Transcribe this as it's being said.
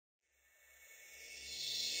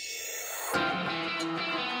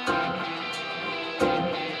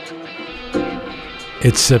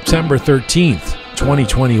It's September 13th,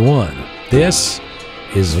 2021. This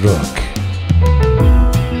is Roqe.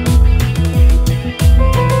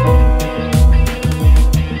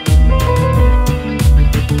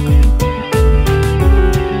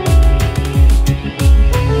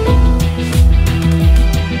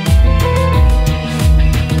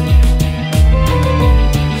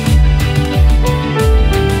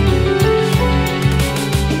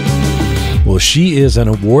 Well, she is an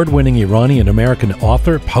award-winning Iranian-American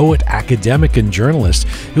author, poet, academic, and journalist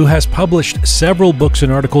who has published several books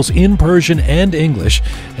and articles in Persian and English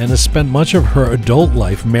and has spent much of her adult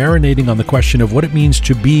life marinating on the question of what it means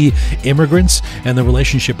to be immigrants and the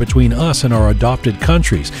relationship between us and our adopted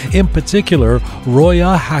countries. In particular,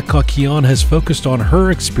 Roya Hakakian has focused on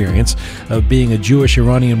her experience of being a Jewish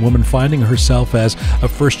Iranian woman finding herself as a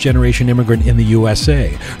first-generation immigrant in the USA.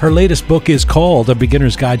 Her latest book is called A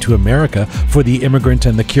Beginner's Guide to America for the Immigrant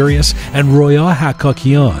and the Curious, and Roya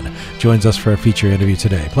Hakakian joins us for a feature interview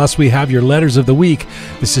today. Plus, we have your letters of the week.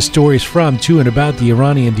 This is stories from, to, and about the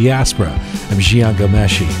Iranian diaspora. I'm Jian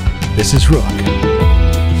Ghomeshi. This is Roqe.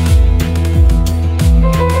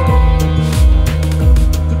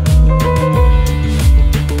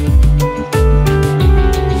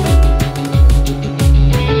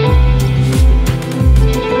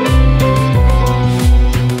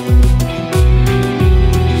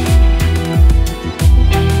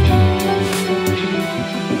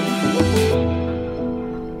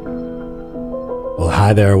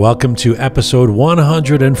 Hi there, welcome to episode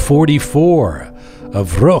 144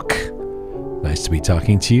 of Roqe. Nice to be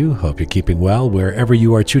talking to you. Hope you're keeping well wherever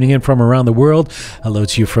you are tuning in from around the world. Hello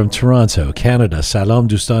to you from Toronto, Canada. Salam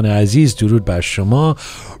Dustan Aziz, Durud Bar Shoma.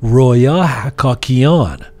 Roya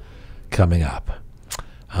Hakakian coming up.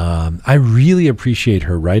 I really appreciate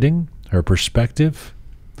her writing, her perspective,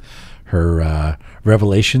 her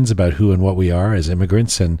revelations about who and what we are as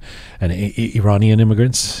immigrants and Iranian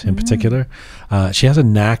immigrants in particular. She has a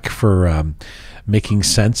knack for making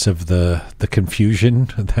sense of the confusion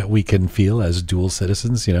that we can feel as dual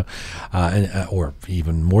citizens, you know, or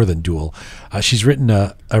even more than dual. She's written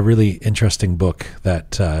a really interesting book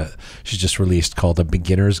that she's just released called A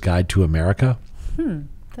Beginner's Guide to America.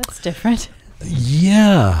 That's different.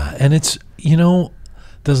 Yeah, and it's, you know,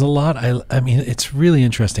 there's a lot. I mean, it's really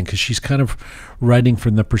interesting because she's kind of writing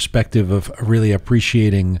from the perspective of really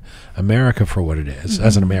appreciating America for what it is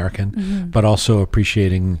as an American, but also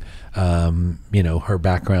appreciating, you know, her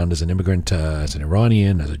background as an immigrant, as an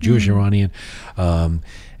Iranian, as a Jewish Iranian. And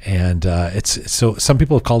it's so some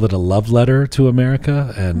people have called it a love letter to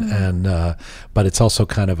America, but it's also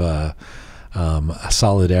kind of a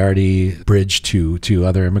solidarity bridge to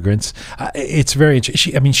other immigrants. It's very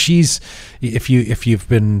interesting. I mean, she's if you've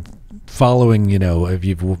been following, you know, if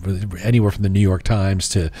you've anywhere from the New York Times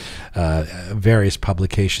to various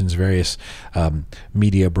publications, various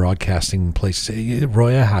media broadcasting places,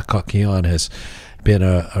 Roya Hakakian has been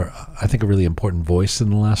I think a really important voice in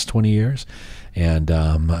the last 20 years. And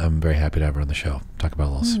I'm very happy to have her on the show. Talk about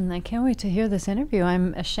all this. I can't wait to hear this interview.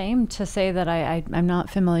 I'm ashamed to say that I'm not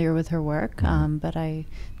familiar with her work, but I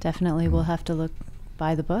definitely will have to look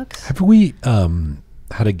by the books. Have we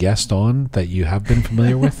had a guest on that you have been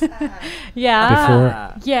familiar with? Yeah.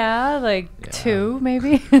 Before? Yeah, like two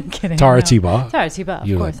maybe. I'm kidding. Tara Tiba. Tara Tiba,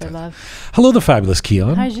 of course, I love. Hello, the fabulous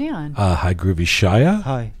Kian. Hi, Jian. Hi, Groovy Shaya.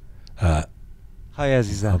 Hi. Hi,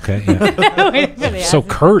 Aziza. Okay. Yeah. Wait, really, so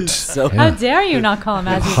curt. How dare you not call him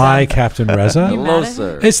Aziza? Hi, Captain Reza. Hello,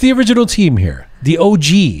 sir. It's the original team here. The OG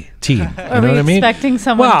team. You know what I mean? Expecting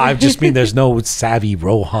someone? Well, I just mean there's no savvy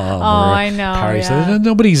Roham. Oh, I know. Yeah.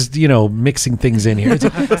 Nobody's, you know, mixing things in here.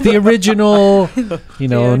 It's the original, you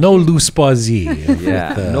know, no loose bazi.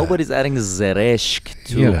 Yeah. Nobody's adding zereshk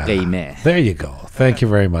to qeimeh. There you go. Thank you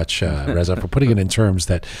very much, Reza, for putting it in terms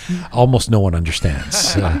that almost no one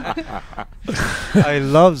understands. I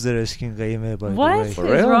love zereshk qeimeh, by the way. What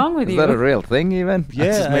is wrong with you? Is that a real thing even?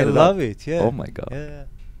 Yeah, I love it. Yeah. Oh my god. Yeah.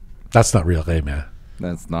 That's not real qeimeh.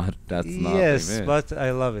 That's not. Yes, qeimeh. but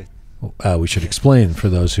I love it. We should explain for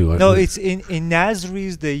those who are. No, it's in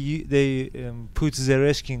Nazris they put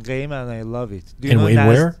zereshk in qeimeh, and I love it. Do you know in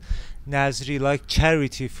where? Nazri, like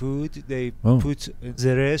charity food, they put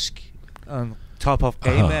zereshk on top of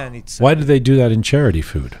qeimeh, and it's. Why do they do that in charity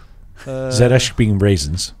food? Zereshk being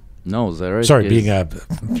raisins. No, zereshk. Sorry, being a.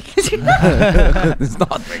 It's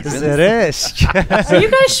not raisins. Zereshk. Are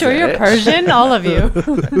you guys sure you're Persian? All of you.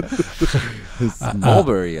 It's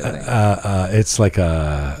mulberry, I think. It's like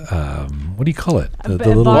a what do you call it? The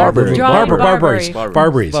little Barberries.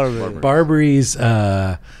 Barberries.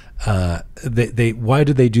 They why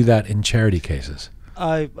do they do that in charity cases?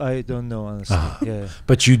 I don't know honestly. Yeah.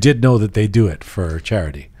 But you did know that they do it for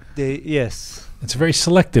charity. Yes. It's very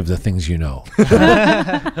selective, the things you know.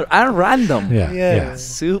 And random. Yeah.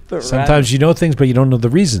 Super Sometimes you know things, but you don't know the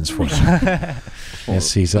reasons for them.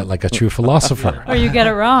 Yes, he's like a true philosopher. Or you get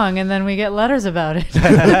it wrong, and then we get letters about it.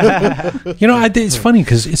 It's funny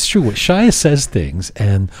because it's true. Shia says things,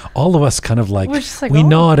 and all of us kind of like we oh.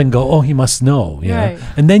 nod and go, "Oh, he must know," Right.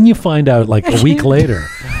 And then you find out like a week later,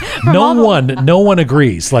 no one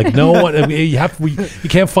agrees. Like no one. You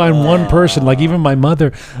can't find one person. Like even my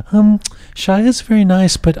mother. Shaya's very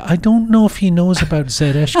nice, but I don't know if he knows about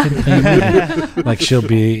Zereshkin thing. Like she'll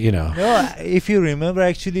be, No, if you remember,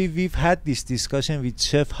 actually, we've had this discussion with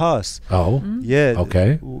Chef Haas. Oh, yeah.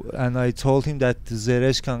 Okay. And I told him that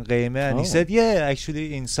Zereshkan qeime, and he said, yeah,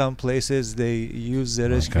 actually, in some places they use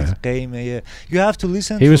Zeresh with qeime. Yeah. You have to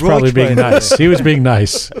listen. He was probably being nice. He was being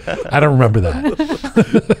nice. I don't remember that.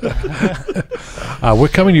 We're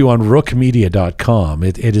coming to you on roqemedia.com.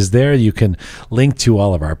 It is there. You can link to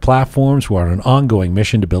all of our platforms. We're on an ongoing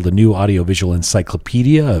mission to build a new audiovisual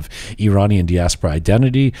encyclopedia of Iranian diaspora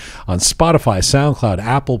identity on Spotify, SoundCloud,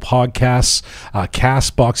 Apple Podcasts,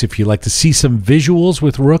 CastBox. If you'd like to see some visuals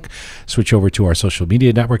with Roqe, switch over to our social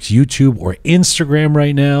media networks, YouTube or Instagram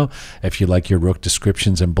right now. If you like your Roqe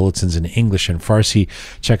descriptions and bulletins in English and Farsi,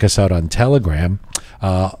 check us out on Telegram.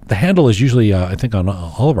 The handle is usually, I think, on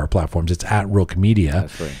all of our platforms. It's at Roqe Media.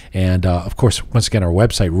 That's right. And, of course, once again, our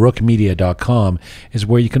website, roqemedia.com, is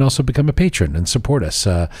where you can also become a patron and support us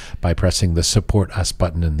by pressing the Support Us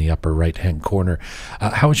button in the upper right-hand corner.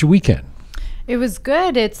 How was your weekend? It was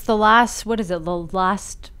good. It's the last,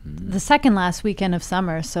 the second last weekend of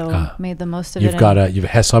summer, so made the most of it. You've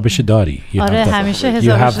Hesab Shadadi.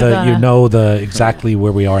 You know exactly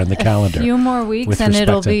where we are in the calendar. A few more weeks and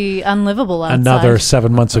it'll be unlivable outside. Another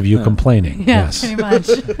 7 months of you complaining. Yeah, yes. pretty much.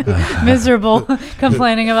 Miserable,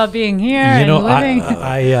 complaining about being here and living.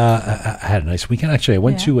 I had a nice weekend. Actually, I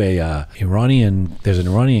went to there's an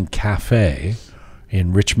Iranian cafe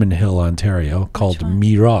in Richmond Hill, Ontario called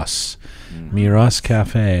Miras. Miras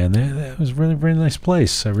Cafe, and it was a really very nice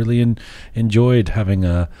place. I really enjoyed having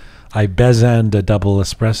I bezaned a double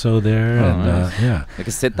espresso there, and like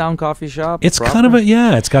a sit-down coffee shop. It's kind of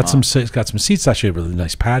it's got some seats. Actually, a really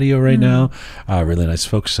nice patio right now. Really nice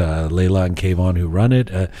folks, Layla and Kayvon, who run it.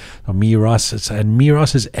 Miras, and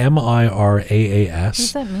Miras is Miraas. What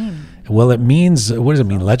does that mean? Well, it means, what does it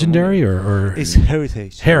mean? Legendary or it's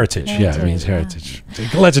heritage. Heritage, yeah, it means heritage.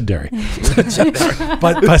 Legendary.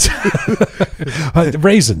 but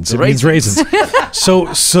raisins. It means raisins.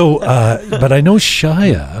 But I know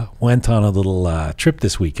Shia went on a little trip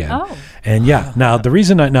this weekend. Oh. And now the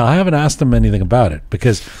reason I haven't asked him anything about it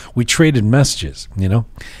because we traded messages,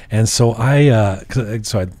 and so I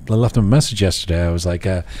left him a message yesterday. I was like,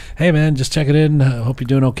 "Hey man, just checking in. Hope you're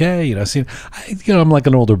doing okay." I'm like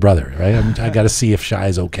an older brother, right? I got to see if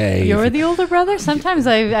Shai's okay. You're the older brother. Sometimes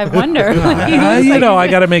I wonder. I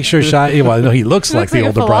got to make sure Shai. Well, no, he looks like the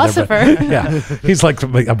older brother. But, he's like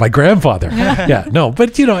my grandfather. But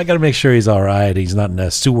I got to make sure he's all right. He's not in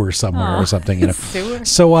a sewer somewhere or something. Sewer.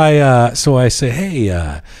 So I say, hey,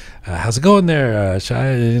 how's it going there,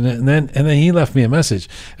 Shia? And then he left me a message.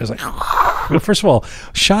 I was like, first of all,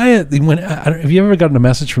 Shia, have you ever gotten a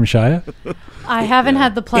message from Shia? I haven't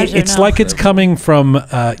had the pleasure. It's like it's coming from,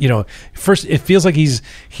 first it feels like he's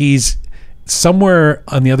somewhere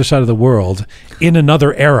on the other side of the world in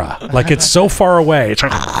another era. Like it's so far away. It's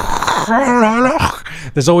like,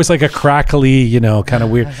 there's always like a crackly, kind of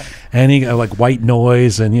weird, and he like white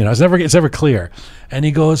noise, and it's never clear. And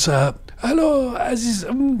he goes, "Hello, Aziz.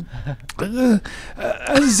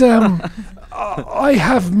 I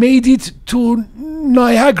have made it to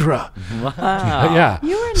Niagara." Wow. Yeah.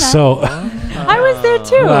 You were so. I was there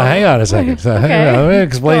too. Hang on a second. Let me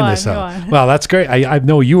explain this. Go on. Well, that's great. I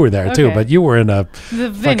know you were there too, but you were in a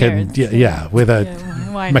the fucking vineyards. with a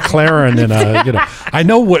McLaren and a I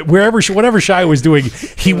know whatever Shai was doing,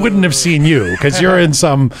 he wouldn't have seen you because you're in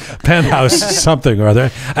some penthouse something or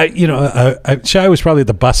other. Shai was probably at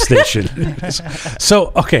the bus station.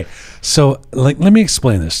 So okay. So, let me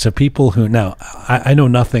explain this to people who now I know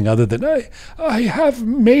nothing other than I have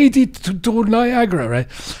made it to Niagara, right?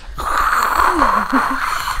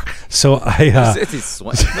 So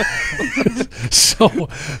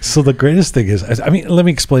so the greatest thing is, let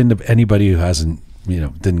me explain to anybody who hasn't,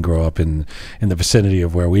 didn't grow up in the vicinity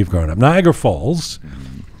of where we've grown up. Niagara Falls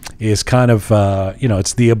is kind of,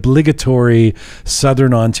 it's the obligatory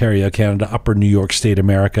Southern Ontario, Canada, Upper New York State,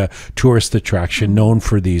 America tourist attraction known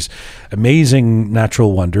for these amazing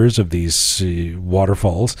natural wonders of these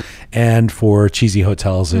waterfalls and for cheesy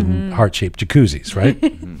hotels and heart-shaped jacuzzis, right?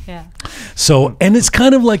 Yeah. So, and it's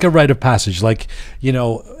kind of like a rite of passage, like, you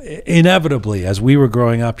know, inevitably, as we were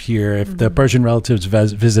growing up here, if the Persian relatives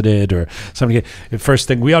visited or somebody, the first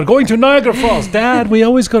thing, we are going to Niagara Falls, Dad. We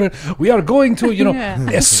are going to, you know,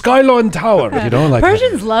 a Skyline Tower. You know, like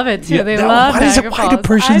Persians love it too. They love Niagara Falls. Why do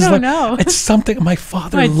Persians I don't know. It's something. My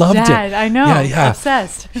father My loved dad, it. I know. Yeah.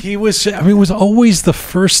 Obsessed. He was. I mean, it was always the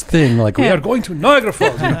first thing. Like we are going to Niagara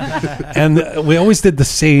Falls, you know? And we always did the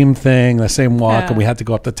same thing, the same walk, and we had to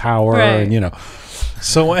go up the tower, and you know.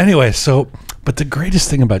 So anyway, but the greatest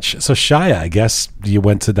thing about Shia, I guess you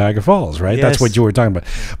went to Niagara Falls, right? Yes. That's what you were talking about.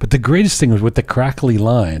 But the greatest thing was with the crackly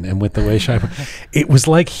line and with the way Shia, it was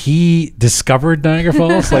like he discovered Niagara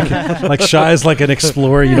Falls. Like Shia's like an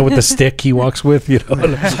explorer, you know, with the stick he walks with. You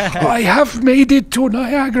know, I have made it to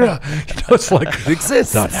Niagara. You know, it's like It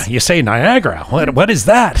exists. no, you say Niagara. What is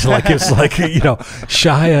that? Like it's like, you know,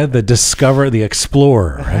 Shia, the discoverer, the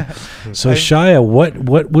explorer. Right? So Shia,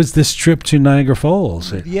 what was this trip to Niagara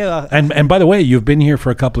Falls? Yeah. And by the way, you've been here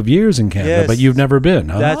for a couple of years in Canada, Yes. but you've never been,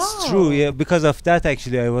 huh? That's true. Yeah, because of that,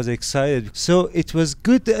 actually, I was excited. So it was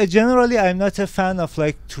good. Generally, I'm not a fan of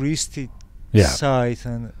like touristy sites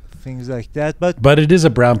and things like that. But it is a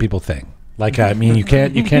brown people thing. Like, I mean, you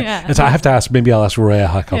can't. Yeah. And so I have to ask. Maybe I'll ask Roya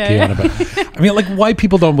Hakakian about. I mean, like, white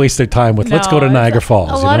people don't waste their time with. Let's go to Niagara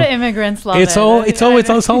Falls. A lot of immigrants love It's all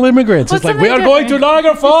immigrants. What's It's like we are something going to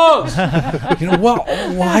Niagara Falls. You know, well,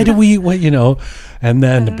 why do we? You know, and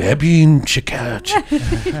then ببین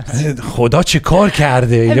خدا چه کار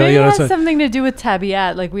کرده. You know, Maybe it has so- something to do with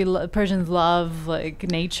tabiat. Like Persians love like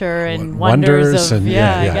nature and wonders of and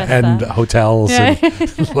I guess and that. hotels and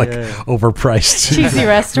like overpriced Cheesy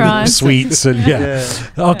restaurants. suites and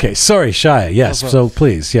Okay, sorry, Shia. Yes, so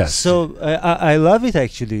please, yes. So I love it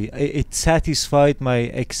actually. It satisfied my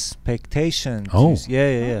expectations. Oh.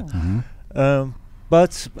 Yeah.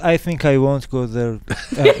 But I think I won't go there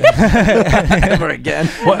Ever again.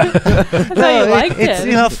 So you liked it's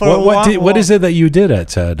it. enough for What is it that you did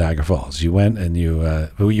at Niagara Falls? You went and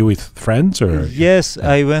were you with friends or? Yes,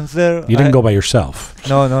 I went there. You didn't go by yourself.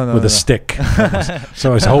 No. With a stick.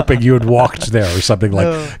 So I was hoping you had walked there or something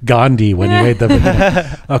like Gandhi when you made the video.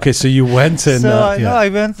 Okay, so you went and. So I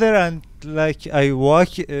went there and like I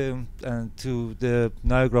walked and to the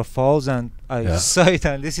Niagara Falls and I saw it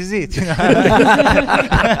and this is it.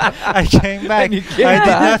 I came back. I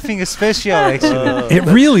did nothing special actually. It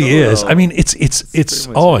really is. I mean, it's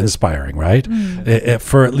awe-inspiring, right?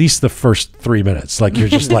 For at least the first 3 minutes, like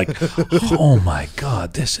you're just like, oh my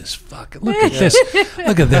God, this is fucking. Look at this.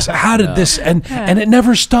 Look at this. How did this? And it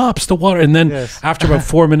never stops. The water. And then after about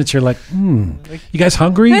 4 minutes, you're like, you guys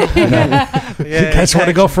hungry? You guys want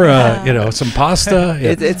to go for some pasta?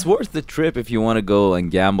 Yeah. It's worth the trip if you want to go and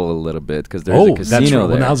gamble a little bit because there's a casino that's right. there.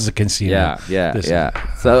 Well, now there's a casino. Yeah.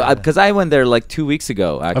 So because I went there like 2 weeks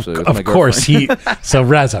ago, actually. with my Of course, so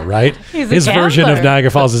Reza, right? His version of Niagara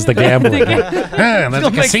Falls is the gambler. There's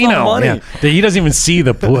a casino. Yeah. He doesn't even see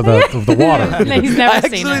the water. He's never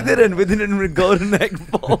seen it. Didn't. We didn't go to Niagara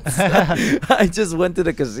Falls. I just went to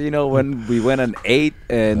the casino when we went and ate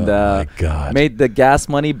and made the gas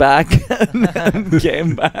money back and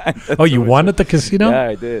came back. You won at the casino? Yeah,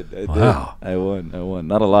 I did. Wow. I won.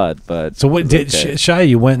 Not a lot, but so what did Shia?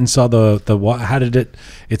 You went and saw the how did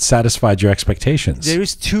it satisfied your expectations? There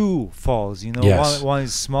is 2 falls, you know. Yes. One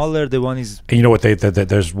is smaller, the one is. And you know what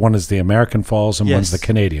there's one is the American Falls and one's the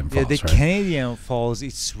Canadian Falls. Yeah, the Canadian Falls,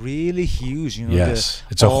 it's really huge, you know. Yes,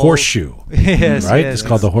 it's a horseshoe. Yes, right. Yes, it's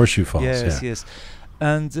called the Horseshoe Falls. Yes.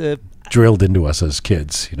 And drilled into us as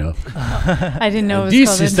kids, you know. I didn't know.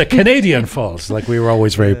 This is the Canadian Falls. Like we were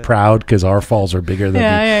always very proud because our falls are bigger than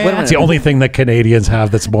It's the only thing that Canadians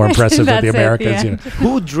have that's more impressive than the Americans. You know?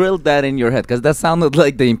 Who drilled that in your head? Because that sounded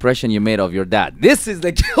like the impression you made of your dad. This is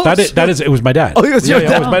the that is. It was my dad. Oh, it was your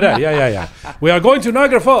dad. It was my dad. Yeah. We are going to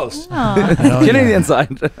Niagara Falls. Canadian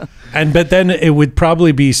side. But then it would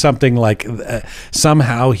probably be something like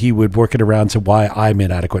somehow he would work it around to why I'm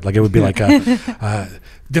inadequate. Like it would be like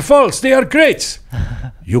the falls, they are great.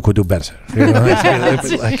 You could do better. You know,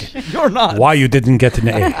 like, you're not. Why you didn't get an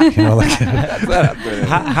A? You know, like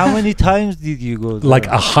how many times did you go there? Like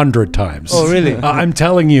 100 times. Oh, really? I'm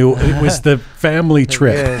telling you, it was the family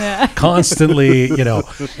trip. Constantly, you know,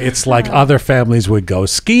 it's like other families would go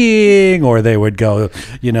skiing or they would go,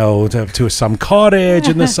 you know, to some cottage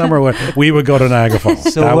in the summer. Where we would go to Niagara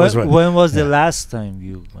Falls. So when was the last time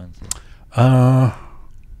you went there?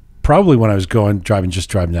 probably when I was driving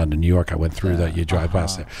down to New York, I went through that. You drive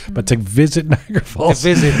past there, but to visit Niagara Falls,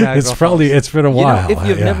 it's been a while. If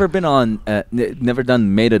you've never been on, never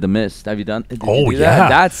done Maid of the Mist, have you done?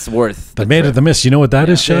 That's worth the Maid of the Mist. You know what that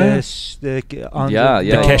is, Shai? The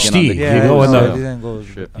keshti.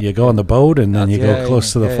 You go on the boat, and then you go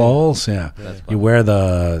close to the falls. Yeah, you wear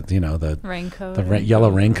the raincoat, the yellow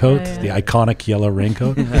raincoat, the iconic yellow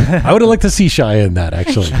raincoat. I would have liked to see Shai in that,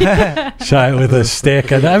 actually. Shai with a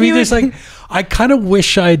stick, and I mean, there's like, I kind of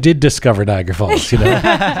wish I did discover Niagara Falls.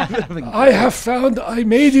 I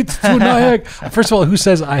made it to Niagara. First of all, who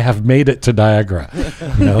says I have made it to Niagara?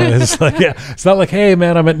 It's like, it's not like, hey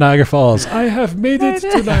man, I'm at Niagara Falls. I have made it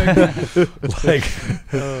to Niagara.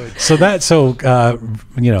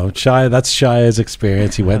 Shai. That's Shai's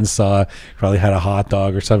experience. He went and saw. Probably had a hot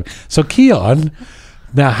dog or something. So Keon.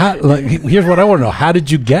 Now, here's what I want to know. How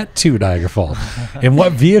did you get to Niagara Falls? In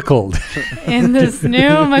what vehicle? In this new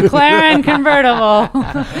McLaren convertible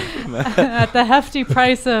at the hefty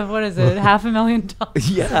price of, what is it, $500,000?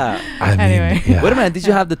 Yeah. Anyway. Wait a minute. Did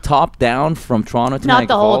you have the top down from Toronto to Niagara Falls?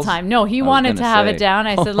 Not the whole time. No, he wanted to have it down.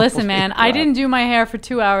 I said, listen, man, I didn't do my hair for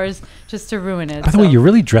 2 hours just to ruin it. By the way, you're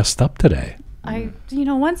really dressed up today.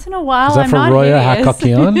 Once in a while, is that I'm for not Roya hideous.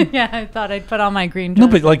 Hakakian? Yeah, I thought I'd put on my green dress.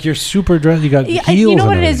 No, but like you're super dressed. You got heels. You know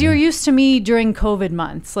what it is? You're used to me during COVID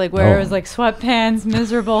months, like where it was like sweatpants,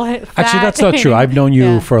 miserable. Actually, that's not true. I've known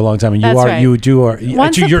you for a long time, and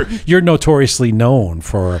you're notoriously known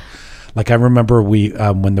for. Like I remember when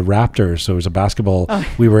the Raptors, so it was a basketball,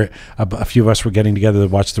 we were, a few of us were getting together to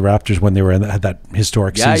watch the Raptors when they had that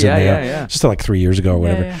historic season just like 3 years ago or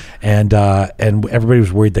whatever. And everybody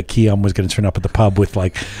was worried that Keon was going to turn up at the pub with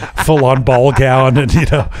like full on ball gown and,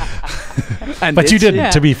 but you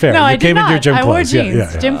didn't, to be fair. No, you came in your gym clothes. I wore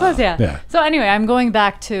jeans. Gym clothes, yeah. So anyway, I'm going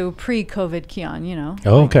back to pre-COVID Keon,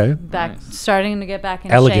 Oh, okay. Starting to get back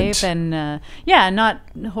in shape and, not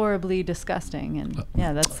horribly disgusting. And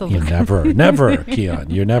that's the look. Never, Keon.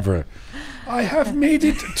 You're never. I have made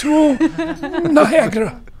it to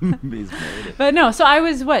Niagara. But no, so I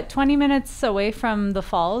was 20 minutes away from the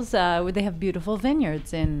falls. Where they have beautiful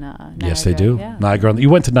vineyards in Niagara. Yes, they do. Yeah. Niagara. You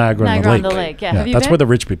went to Niagara on the Lake. Yeah. Have you that's been? where the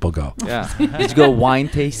rich people go. Yeah. Did you go wine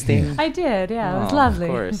tasting? I did. Yeah, it was lovely.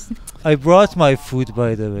 Of course. I brought my food,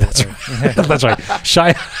 by the way. That's right. That's right.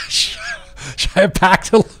 Shai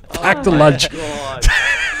packed a lunch.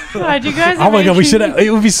 God, you guys oh my God, we should.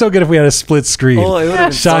 It would be so good if we had a split screen. Oh, it would have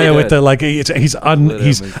been Shia so with the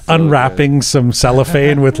he's unwrapping some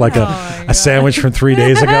cellophane with like a sandwich from 3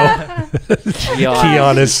 days ago.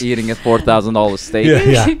 Keon is eating a $4,000 steak.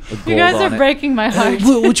 Yeah. You guys are breaking my heart.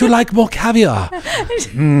 Would you like more caviar?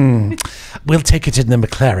 We'll take it in the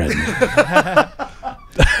McLaren.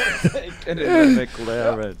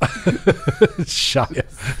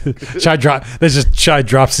 Shai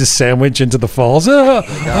drops his sandwich into the falls.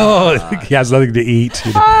 He has nothing to eat.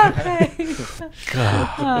 The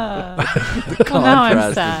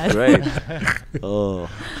contrast is great.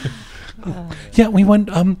 Yeah, we went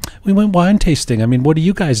wine tasting. I mean, what do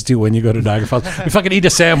you guys do when you go to Niagara Falls? We fucking eat a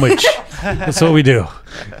sandwich. That's what we do.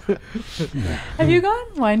 Have you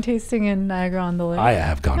gone wine tasting in Niagara-on-the-Lake? I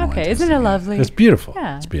have gone. Okay, isn't it lovely? It's beautiful.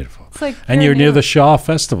 Yeah, it's beautiful. It's like and you're near the Shaw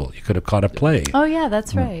Festival. You could have caught a play. Oh yeah,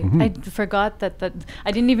 that's right. I forgot that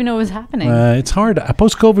I didn't even know it was happening. It's hard.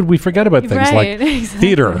 Post-COVID, we forget about things like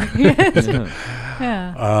theater.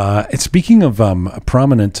 Yeah. And speaking of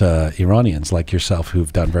prominent Iranians like yourself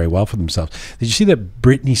who've done very well for themselves, did you see that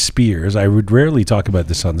Britney Spears, I would rarely talk about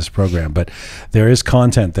this on this program, but there is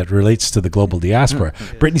content that relates to the global diaspora.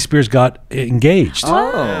 Britney Spears got engaged,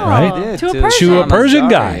 right? To a Persian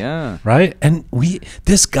guy, right? And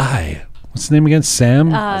this guy, what's his name again? Sam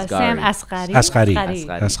Asghari.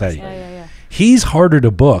 Yeah. He's harder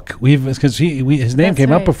to book. Because his name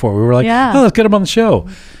came up before. We were like, let's get him on the show.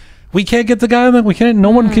 We can't get the guy on that.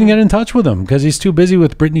 No one can get in touch with him because he's too busy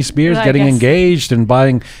with Britney Spears getting engaged and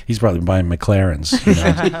buying. He's probably buying McLarens.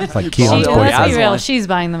 Like Keon's boyfriend. Let's be real. She's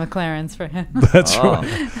buying the McLarens for him. That's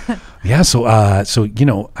right. Yeah. So I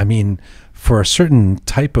mean, for a certain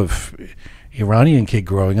type of Iranian kid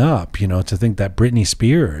growing up, to think that Britney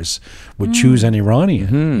Spears would choose an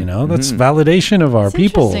Iranian, that's validation of our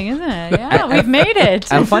people. Interesting, isn't it? Yeah, we've made it.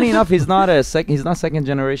 And funny enough, he's not second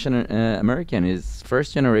generation American. He's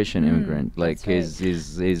first generation immigrant. Like he's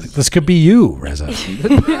this could be you, Reza.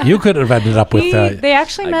 You could have ended up with. They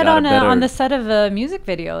actually met on the set of a music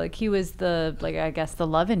video. Like he was the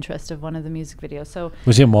love interest of one of the music videos. So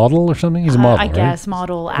was he a model or something? He's a model, I guess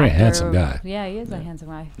model, actor. Very handsome guy. Yeah, he is a handsome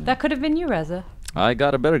guy. That could have been you, Reza. I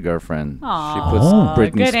got a better girlfriend. Aww. She puts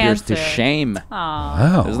Britney Spears answer. to shame.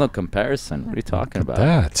 Wow. There's no comparison. What are you talking about?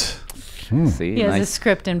 That. See, he has a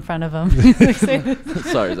script in front of him.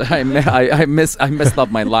 Sorry, I messed up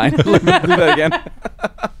my line. Let me do that again.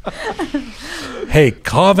 Hey,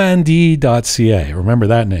 cavandi.ca. Remember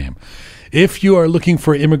that name. If you are looking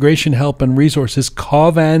for immigration help and resources,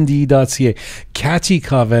 cavandi.ca. Kati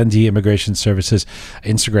Cavandi Immigration Services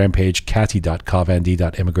Instagram page,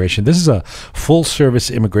 kati.cavandi.immigration. This is a full-service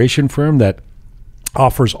immigration firm that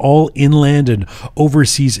offers all inland and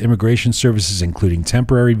overseas immigration services, including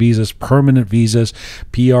temporary visas, permanent visas,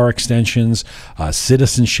 PR extensions,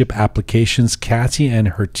 citizenship applications. Kati and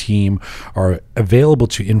her team are available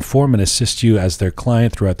to inform and assist you as their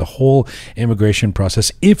client throughout the whole immigration process.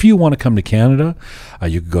 If you want to come to Canada,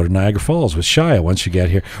 you can go to Niagara Falls with Shia once you get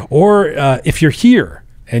here. Or if you're here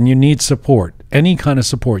and you need support, any kind of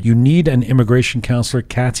support, you need an immigration counselor,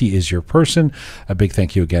 Kati is your person. A big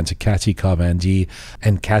thank you again to Kati Cavandi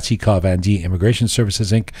and Kati Cavandi Immigration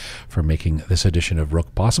Services, Inc. for making this edition of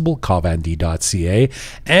Roqe possible, cavandi.ca.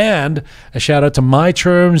 And a shout out to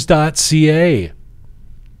myterms.ca.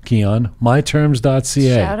 Kian,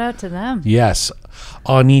 myterms.ca. Shout out to them. Yes.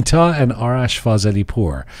 Anita and Arash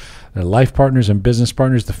Fazalipur. They're life partners and business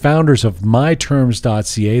partners, the founders of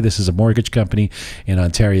myterms.ca. This is a mortgage company in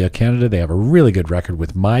Ontario, Canada. They have a really good record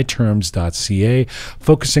with myterms.ca,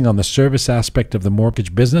 focusing on the service aspect of the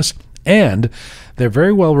mortgage business. And they're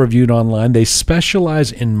very well reviewed online. They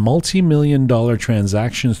specialize in multi-million-dollar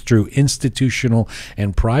transactions through institutional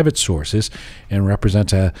and private sources and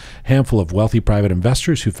represent a handful of wealthy private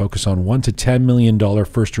investors who focus on $1 to $10 million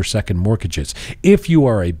first or second mortgages. If you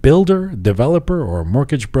are a builder, developer, or a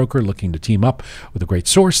mortgage broker looking to team up with a great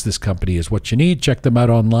source, this company is what you need. Check them out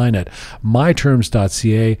online at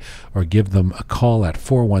myterms.ca or give them a call at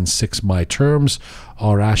 416-MY-TERMS.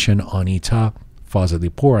 Arash and Anita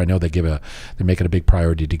Fazalipur, I know they're making a big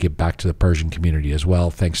priority to give back to the Persian community as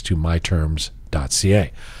well, thanks to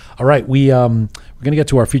myterms.ca. All right, we're going to get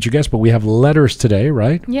to our featured guest, but we have letters today,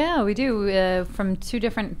 right? Yeah, we do, from few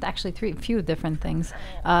different things.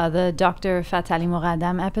 The Dr. Fatali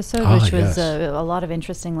Moradam episode, which was a lot of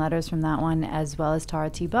interesting letters from that one, as well as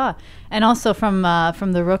Tara Tiba. And also from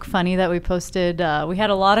the Roqe Funny that we posted, we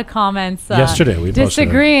had a lot of comments yesterday. We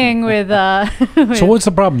disagreeing with, So what's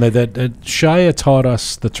the problem? That Shia taught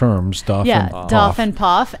us the terms doff and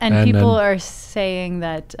poff, and people are saying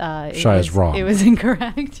that Shia's wrong. It was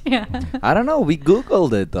incorrect. Yeah. I don't know. We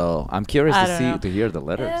Googled it though. I'm curious to hear the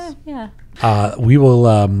letters. We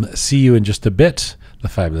will see you in just a bit. The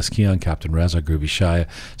fabulous Kian, Captain Reza, Groovy Shia.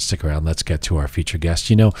 Stick around. Let's get to our featured guest.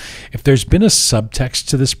 You know, if there's been a subtext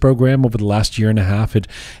to this program over the last year and a half, it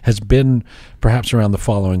has been perhaps around the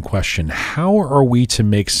following question. How are we to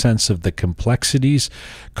make sense of the complexities,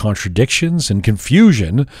 contradictions, and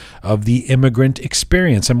confusion of the immigrant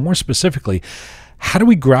experience? And more specifically, how do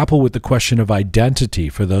we grapple with the question of identity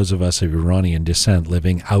for those of us of Iranian descent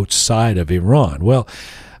living outside of Iran? Well,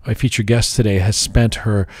 my featured guest today has spent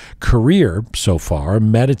her career so far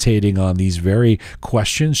meditating on these very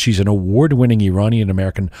questions. She's an award-winning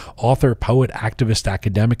Iranian-American author, poet, activist,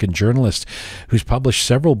 academic, and journalist who's published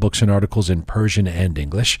several books and articles in Persian and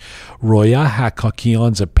English. Roya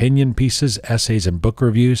Hakakian's opinion pieces, essays, and book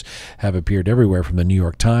reviews have appeared everywhere from the New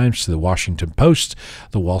York Times to the Washington Post,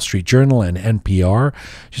 the Wall Street Journal, and NPR.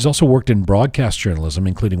 She's also worked in broadcast journalism,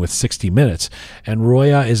 including with 60 Minutes, and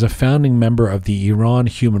Roya is a founding member of the Iran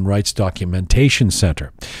Human Rights Documentation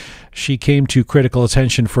Center. She came to critical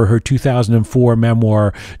attention for her 2004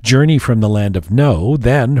 memoir, Journey from the Land of No.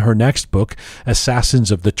 Then her next book, Assassins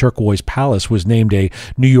of the Turquoise Palace, was named a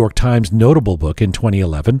New York Times notable book in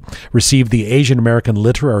 2011, received the Asian American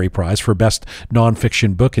Literary Prize for Best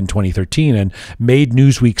Nonfiction Book in 2013, and made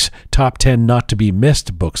Newsweek's Top 10 Not to Be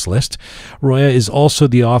Missed books list. Roya is also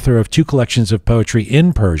the author of 2 collections of poetry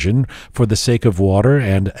in Persian, For the Sake of Water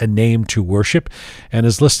and A Name to Worship, and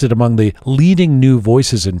is listed among the leading new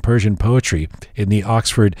voices in Persian poetry in the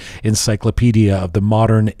Oxford Encyclopedia of the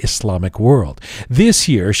Modern Islamic World. This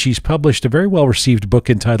year, she's published a very well-received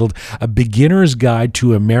book entitled A Beginner's Guide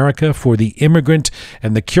to America for the Immigrant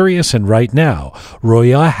and the Curious. And right now,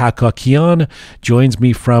 Roya Hakakian joins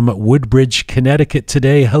me from Woodbridge, Connecticut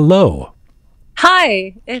today. Hello.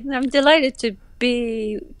 Hi, and I'm delighted to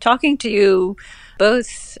be talking to you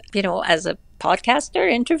both, as a podcaster,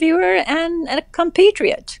 interviewer, and a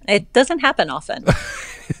compatriot. It doesn't happen often.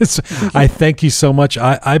 I thank you so much.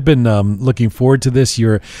 I've been looking forward to this.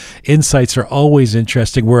 Your insights are always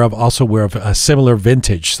interesting. We're of a similar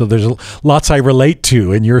vintage, so there's lots I relate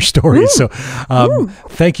to in your story. So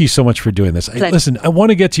thank you so much for doing this. Listen, I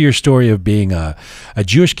want to get to your story of being a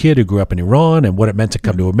Jewish kid who grew up in Iran and what it meant to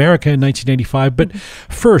come to America in 1985. But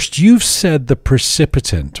first, you've said the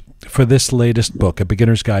precipitant for this latest book, A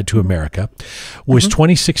Beginner's Guide to America, was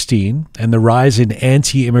 2016 and the rise in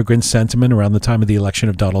anti-immigrant sentiment around the time of the election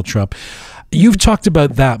of Donald Trump. You've talked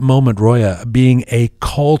about that moment, Roya, being a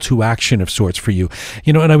call to action of sorts for you.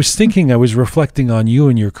 You know, and I was reflecting on you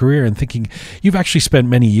and your career and thinking you've actually spent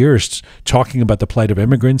many years talking about the plight of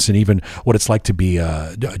immigrants and even what it's like to be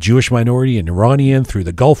a Jewish minority, an Iranian, through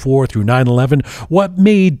the Gulf War, through 9/11. What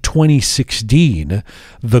made 2016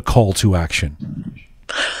 the call to action?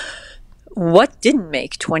 What didn't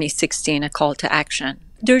make 2016 a call to action?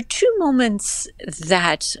 There are two moments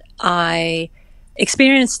that I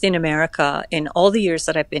experienced in America in all the years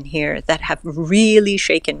that I've been here that have really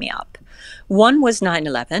shaken me up. One was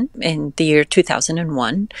 9/11 in the year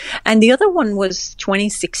 2001, and the other one was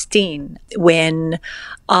 2016 when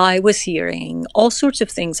I was hearing all sorts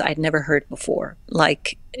of things I'd never heard before,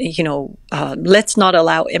 like, let's not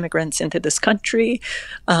allow immigrants into this country.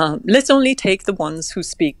 Let's only take the ones who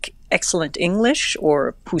speak excellent English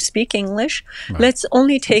or who speak English. Right. Let's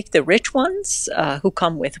only take the rich ones who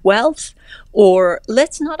come with wealth, or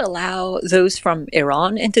let's not allow those from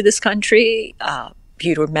Iran into this country.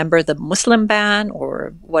 You remember the Muslim ban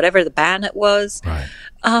or whatever the ban it was. Right.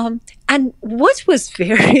 And what was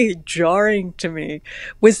very jarring to me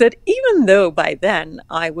was that even though by then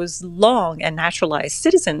I was long a naturalized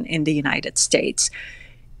citizen in the United States,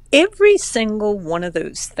 every single one of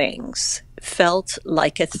those things felt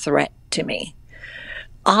like a threat to me.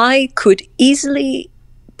 I could easily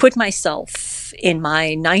put myself in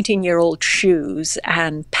my 19-year-old shoes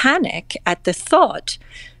and panic at the thought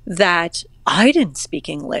that I didn't speak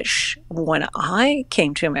English when I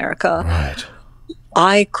came to America. Right.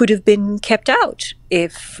 I could have been kept out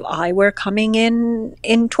if I were coming in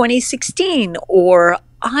 2016, or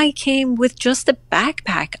I came with just a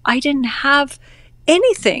backpack. I didn't have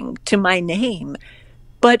anything to my name,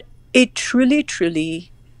 but it truly,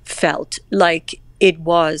 truly felt like it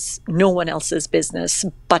was no one else's business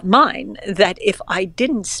but mine, that if I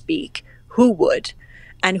didn't speak, who would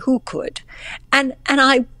and who could? And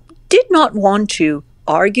I did not want to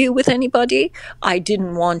argue with anybody. I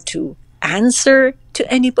didn't want to answer to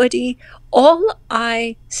anybody. All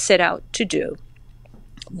I set out to do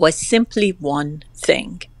was simply one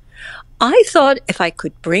thing. I thought if I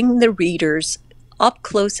could bring the readers up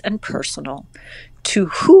close and personal to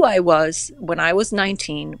who I was when I was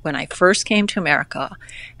 19, when I first came to America,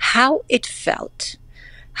 how it felt,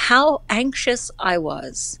 how anxious I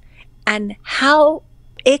was, and how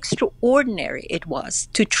extraordinary it was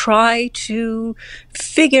to try to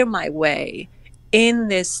figure my way in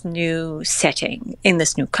this new setting, in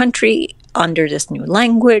this new country, under this new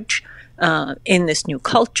language, in this new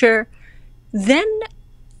culture, then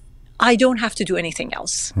I don't have to do anything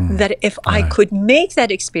else. That if I could make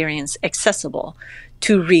that experience accessible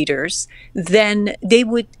to readers, then they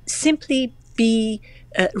would simply be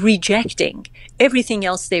rejecting everything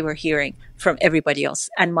else they were hearing from everybody else,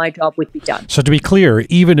 and my job would be done. So to be clear,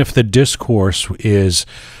 even if the discourse is,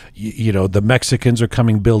 the Mexicans are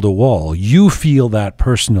coming, build a wall, you feel that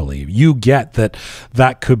personally. You get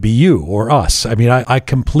that could be you or us. I mean, I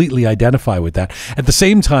completely identify with that. At the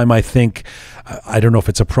same time, I think, I don't know if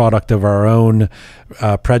it's a product of our own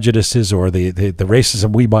prejudices or the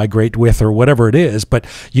racism we migrate with or whatever it is, but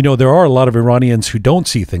there are a lot of Iranians who don't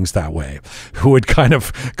see things that way, who would kind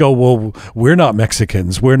of go, well, we're not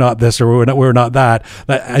Mexicans, we're not this, or we're not that.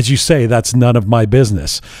 As you say, that's none of my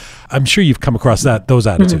business. I'm sure you've come across those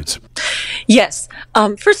attitudes. Yes.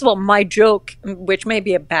 First of all, my joke, which may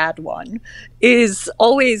be a bad one, is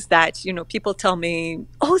always that, people tell me,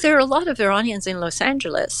 oh, there are a lot of Iranians in Los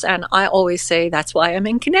Angeles. And I always say, that's why I'm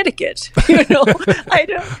in Connecticut. I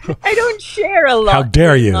don't share a lot. How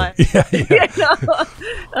dare you? I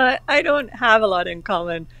don't have a lot in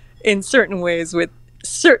common in certain ways with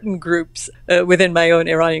certain groups within my own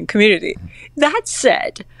Iranian community. That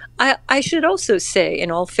said, I should also say,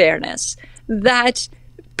 in all fairness, that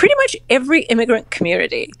pretty much every immigrant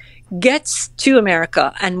community gets to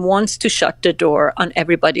America and wants to shut the door on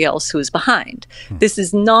everybody else who's behind. This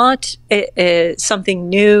is not something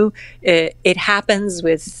new. It happens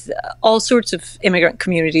with all sorts of immigrant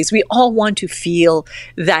communities. We all want to feel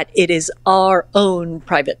that it is our own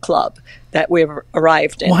private club that we've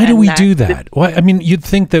arrived in. Why do we do that? Why? I mean, you'd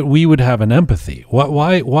think that we would have an empathy.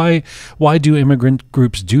 Why do immigrant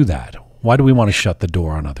groups do that? Why do we want to shut the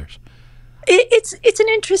door on others? It's an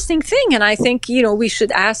interesting thing, and I think we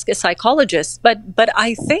should ask a psychologist. But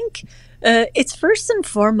I think it's first and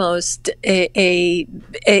foremost a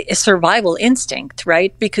survival instinct,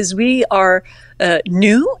 right? Because we are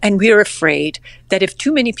new, and we are afraid that if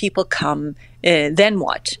too many people come then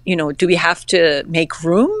what? Do we have to make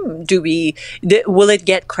room? Will it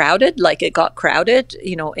get crowded like it got crowded,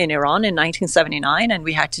 in Iran in 1979 and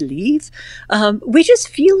we had to leave? We just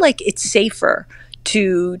feel like it's safer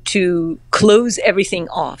to close everything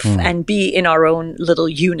off and be in our own little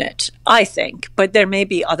unit, I think. But there may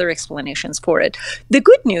be other explanations for it. The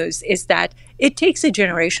good news is that it takes a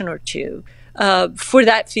generation or two for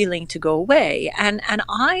that feeling to go away. And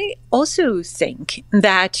I also think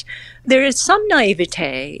that there is some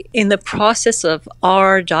naivete in the process of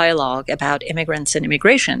our dialogue about immigrants and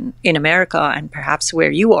immigration in America, and perhaps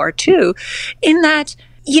where you are too, in that,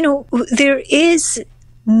 there is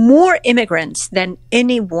more immigrants than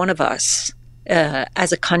any one of us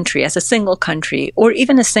as a country, as a single country, or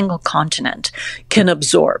even a single continent can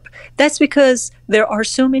absorb. That's because there are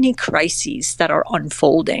so many crises that are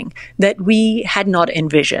unfolding that we had not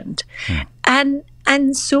envisioned.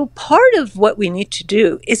 And so part of what we need to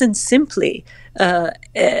do isn't simply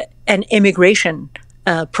an immigration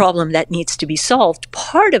problem that needs to be solved.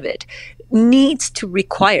 Part of it needs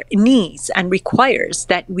and requires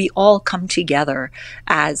that we all come together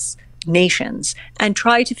as nations and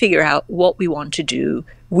try to figure out what we want to do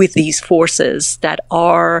with these forces that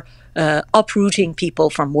are uprooting people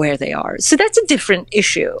from where they are. So that's a different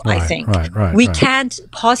issue, I think. We can't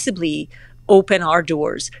possibly open our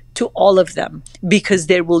doors to all of them because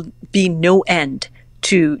there will be no end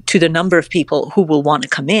to the number of people who will want to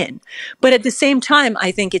come in. But at the same time,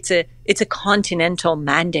 I think it's a continental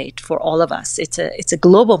mandate for all of us. It's a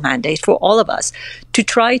global mandate for all of us to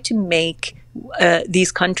try to make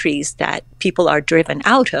these countries that people are driven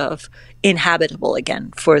out of inhabitable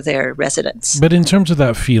again for their residents. But in terms of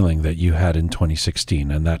that feeling that you had in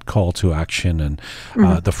 2016 and that call to action and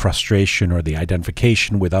the frustration or the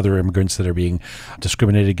identification with other immigrants that are being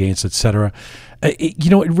discriminated against, etc.,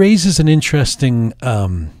 it raises an interesting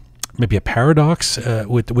maybe a paradox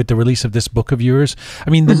with the release of this book of yours. I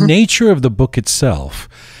mean, the nature of the book itself,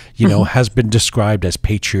 has been described as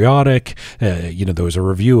patriotic. There was a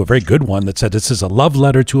review, a very good one, that said this is a love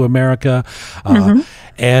letter to America,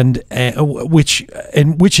 and which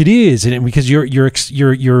it is, and because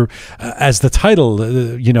you're as the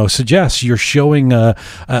title suggests, you're showing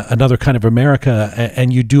another kind of America,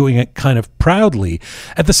 and you're doing it kind of proudly.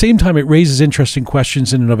 At the same time, it raises interesting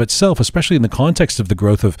questions in and of itself, especially in the context of the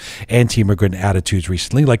growth of anti-immigrant attitudes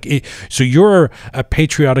recently. So you're a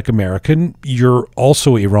patriotic American. You're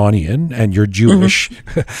also Iranian and you're Jewish.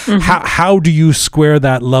 How do you square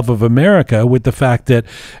that love of America with the fact that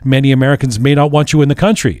many Americans may not want you in the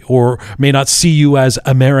country or may not see you as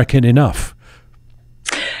American enough?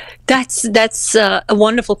 That's a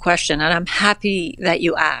wonderful question, and I'm happy that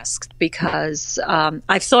you asked, because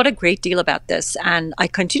I've thought a great deal about this, and I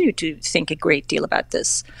continue to think a great deal about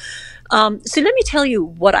this. So let me tell you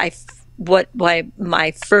what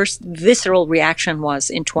my first visceral reaction was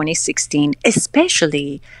in 2016,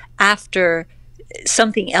 especially after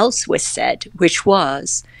something else was said, which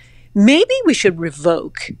was, maybe we should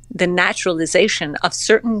revoke the naturalization of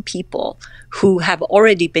certain people who have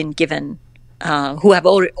already been given,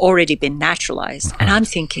 already been naturalized. And I'm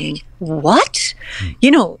thinking, what?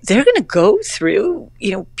 They're going to go through,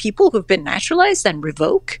 people who've been naturalized and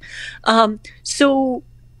revoke.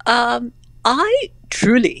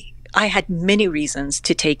 I had many reasons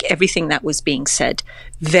to take everything that was being said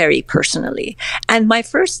very personally. And my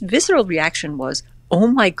first visceral reaction was, oh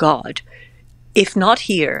my God, if not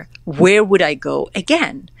here, where would I go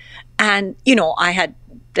again? And, I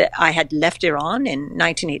had left Iran in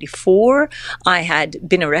 1984. I had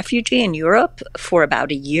been a refugee in Europe for about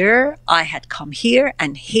a year. I had come here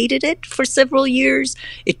and hated it for several years.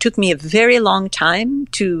 It took me a very long time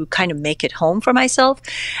to kind of make it home for myself.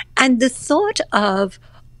 And the thought of,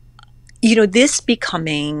 this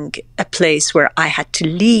becoming a place where I had to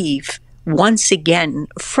leave once again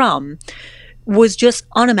from was just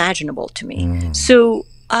unimaginable to me. So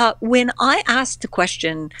when I asked the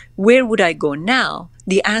question, where would I go now?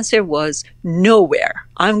 The answer was nowhere.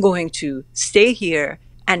 I'm going to stay here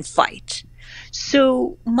and fight.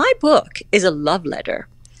 So my book is a love letter,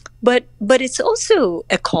 but it's also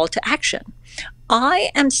a call to action.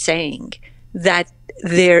 I am saying that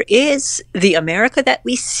there is the America that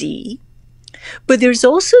we see, but there's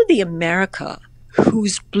also the America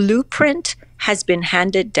whose blueprint has been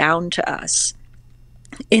handed down to us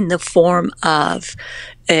in the form of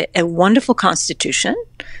a wonderful constitution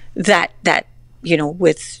that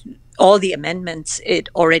with all the amendments it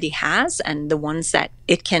already has and the ones that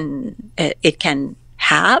it can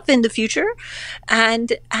have in the future,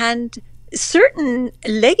 and certain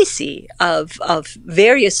legacy of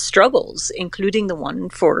various struggles, including the one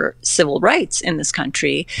for civil rights in this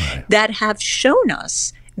country, that have shown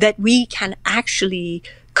us that we can actually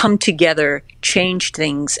come together, change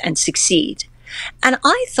things, and succeed. And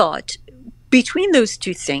I thought, between those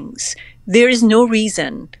two things, there is no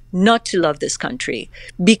reason not to love this country,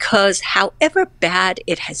 because however bad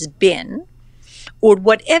it has been, or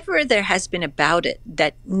whatever there has been about it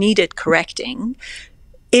that needed correcting,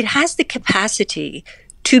 it has the capacity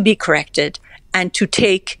to be corrected and to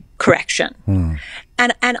take correction.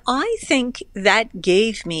 And I think that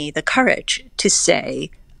gave me the courage to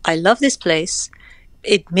say, I love this place.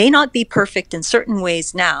 It may not be perfect in certain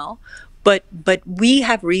ways now, but we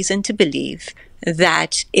have reason to believe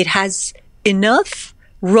that it has enough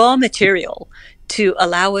raw material to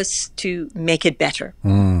allow us to make it better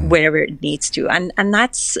wherever it needs to. And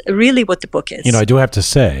that's really what the book is. You know, I do have to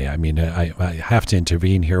say, I mean, I have to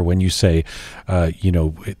intervene here when you say,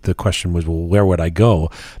 the question was, well, where would I go?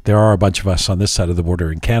 There are a bunch of us on this side of the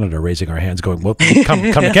border in Canada raising our hands going, well, come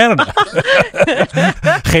to Canada.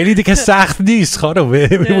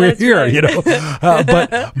 We're here, right. You know.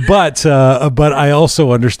 But I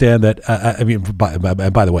also understand that, I mean, by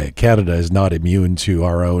the way, Canada is not immune to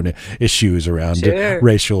our own issues around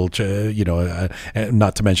racial,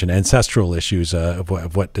 not to mention ancestral issues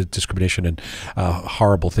of what discrimination and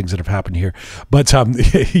horrible things that have happened here. But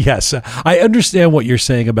yes, I understand what you're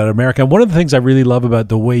saying about America. And one of the things I really love about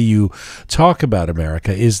the way you talk about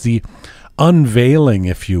America is the unveiling,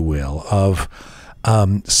 if you will, of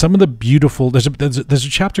some of the beautiful. There's a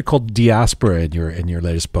chapter called Diaspora in your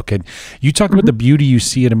latest book, and you talk about the beauty you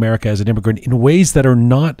see in America as an immigrant in ways that are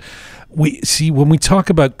not. We see when we talk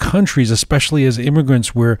about countries, especially as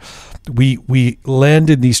immigrants, where we land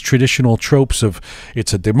in these traditional tropes of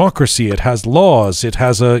it's a democracy, it has laws, it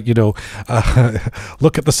has a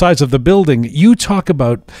look at the size of the building. You talk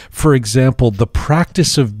about, for example, the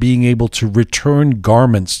practice of being able to return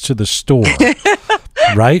garments to the store.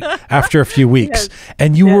 Right after a few weeks,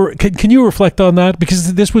 and you were. Can you reflect on that,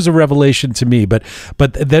 because this was a revelation to me? But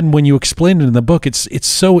then when you explain it in the book, it's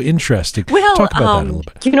so interesting. Well, talk about that a little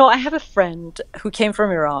bit. I have a friend who came from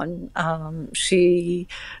Iran. She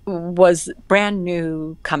was brand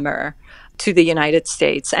newcomer to the United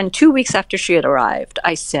States, and 2 weeks after she had arrived,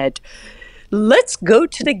 I said, "Let's go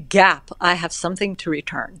to the Gap. I have something to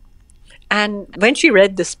return." And when she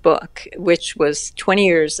read this book, which was 20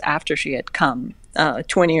 years after she had come,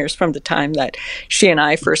 20 years from the time that she and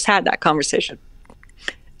I first had that conversation,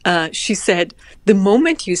 she said, the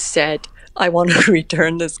moment you said, I want to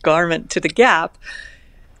return this garment to the Gap,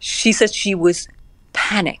 she said she was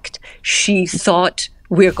panicked. She thought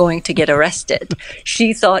we're going to get arrested.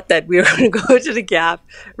 She thought that we were going to go to the Gap,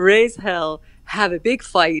 raise hell, have a big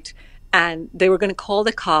fight, and they were going to call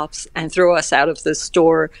the cops and throw us out of the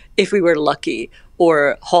store if we were lucky,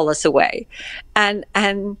 or haul us away. And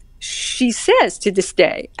she says to this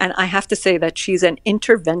day, and I have to say that she's an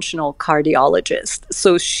interventional cardiologist,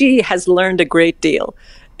 so she has learned a great deal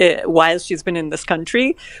while she's been in this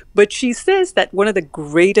country, but she says that one of the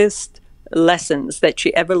greatest lessons that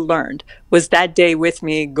she ever learned was that day with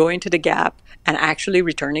me going to the Gap and actually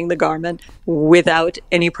returning the garment without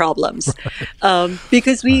any problems.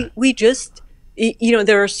 Because we just,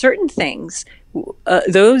 there are certain things,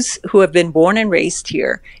 those who have been born and raised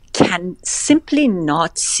here can simply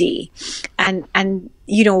not see. And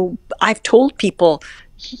I've told people,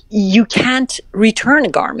 you can't return a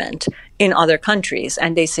garment in other countries.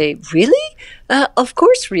 And they say, really? Of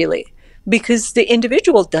course, really. Because the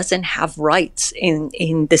individual doesn't have rights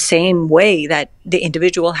in the same way that the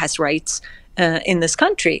individual has rights in this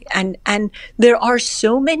country. And there are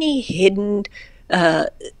so many hidden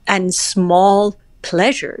and small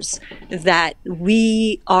pleasures that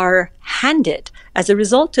we are handed as a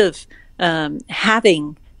result of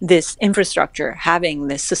having this infrastructure, having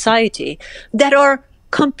this society, that are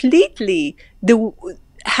completely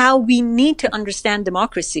how we need to understand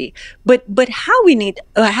democracy. But how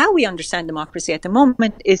we understand democracy at the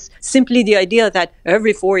moment is simply the idea that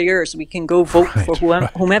every 4 years we can go vote for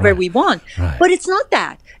whomever we want. Right. But it's not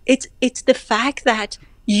that. It's the fact that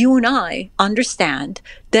you and I understand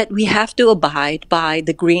that we have to abide by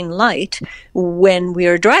the green light when we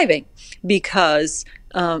are driving, because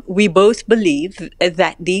we both believe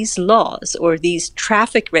that these laws or these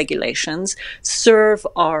traffic regulations serve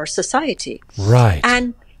our society. Right.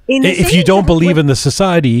 And if you don't believe in the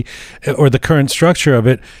society or the current structure of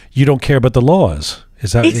it, you don't care about the laws.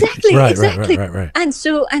 Is that exactly? Right, exactly. Right. And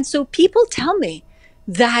so people tell me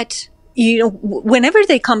that, whenever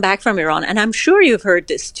they come back from Iran, and I'm sure you've heard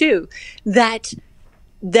this too, that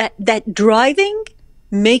driving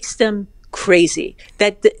makes them crazy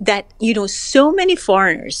that so many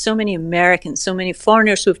foreigners, so many Americans, so many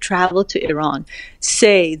foreigners who have traveled to Iran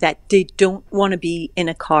say that they don't want to be in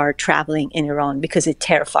a car traveling in Iran because it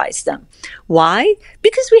terrifies them. Why?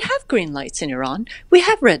 Because we have green lights in Iran. We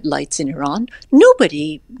have red lights in Iran.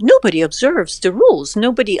 Nobody observes the rules.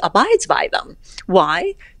 Nobody abides by them.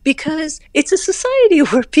 Why? Because it's a society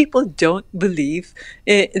where people don't believe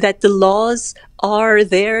that the laws are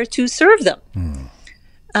there to serve them.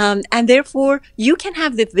 And therefore, you can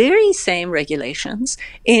have the very same regulations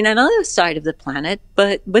in another side of the planet,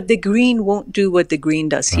 but the green won't do what the green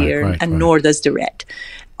does here, nor does the red.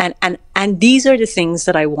 And these are the things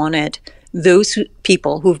that I wanted those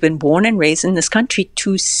people who've been born and raised in this country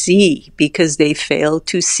to see, because they fail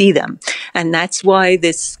to see them. And that's why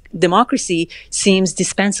this democracy seems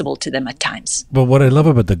dispensable to them at times. But what I love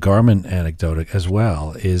about the garment anecdote as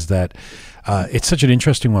well is that it's such an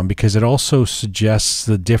interesting one, because it also suggests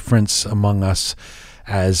the difference among us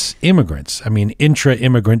as immigrants. I mean,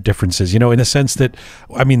 intra-immigrant differences, in the sense that,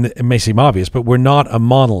 it may seem obvious, but we're not a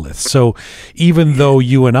monolith. So even though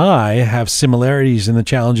you and I have similarities in the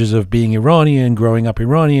challenges of being Iranian, growing up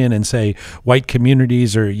Iranian, and say white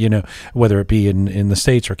communities, or, whether it be in the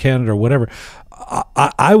States or Canada or whatever,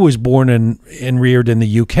 I was born and reared in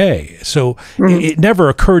the UK. So it never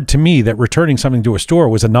occurred to me that returning something to a store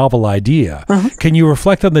was a novel idea. Can you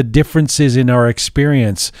reflect on the differences in our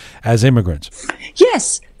experience as immigrants?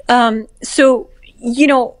 Yes. So,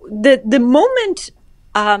 the moment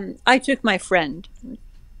I took my friend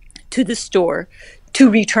to the store to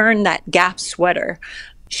return that Gap sweater,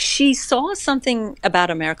 she saw something about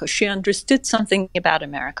America. She understood something about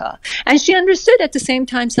America. And she understood at the same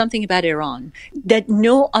time something about Iran that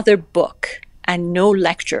no other book and no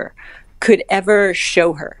lecture could ever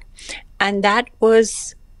show her. And that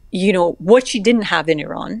was, what she didn't have in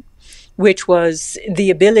Iran, which was the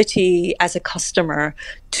ability as a customer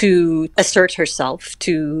to assert herself,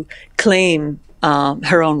 to claim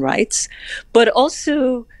her own rights, but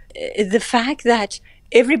also the fact that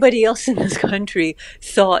everybody else in this country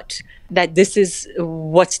thought that this is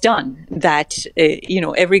what's done, that,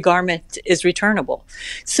 every garment is returnable.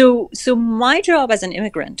 So my job as an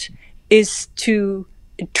immigrant is to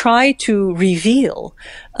try to reveal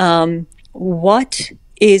what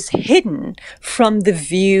is hidden from the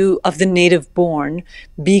view of the native born,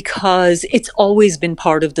 because it's always been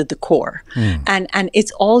part of the decor. And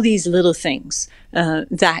it's all these little things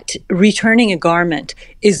that returning a garment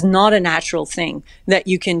is not a natural thing that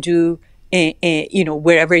you can do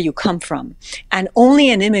wherever you come from. And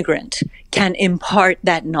only an immigrant can impart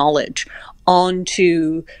that knowledge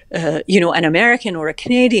onto, an American or a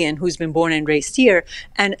Canadian who's been born and raised here,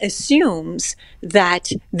 and assumes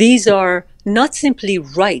that these are not simply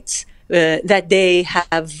rights that they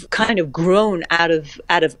have kind of grown out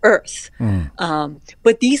of earth,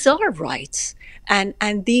 but these are rights.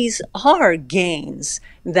 And these are gains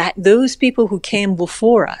that those people who came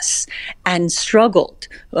before us and struggled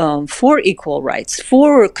for equal rights,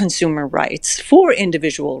 for consumer rights, for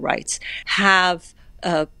individual rights, have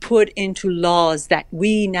put into laws that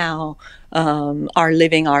we now are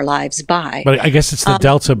living our lives by. But I guess it's the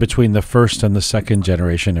delta between the first and the second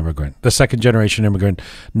generation immigrant. The second generation immigrant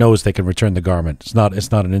knows they can return the garment. It's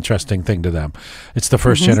not an interesting thing to them. It's the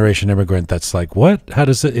first generation immigrant that's like, what? How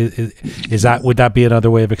does it? Would that be another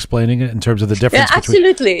way of explaining it in terms of the difference? Yeah,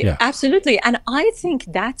 absolutely, absolutely. And I think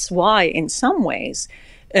that's why, in some ways,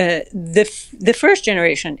 the first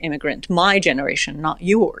generation immigrant, my generation, not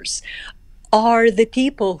yours, are the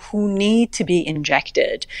people who need to be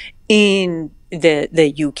injected in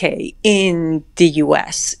the UK, in the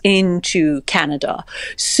US, into Canada,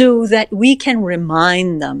 so that we can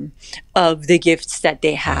remind them of the gifts that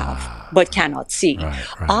they have but cannot see. Right.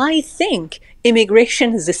 I think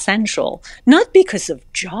immigration is essential, not because of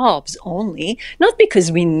jobs only, not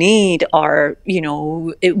because we need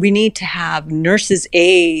we need to have nurses'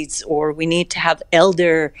 aides, or we need to have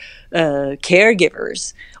elder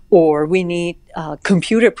caregivers, or we need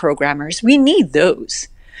computer programmers. We need those.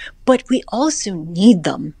 But we also need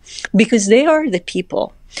them because they are the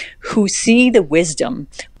people who see the wisdom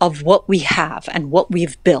of what we have and what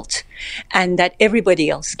we've built, and that everybody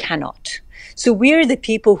else cannot. So we're the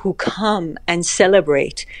people who come and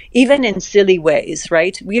celebrate, even in silly ways,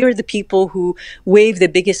 right? We are the people who wave the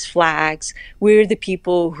biggest flags. We're the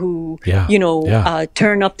people who,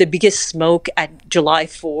 turn up the biggest smoke at July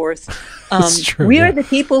 4th. We are the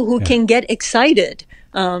people who can get excited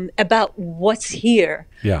about what's here.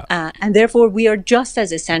 And therefore, we are just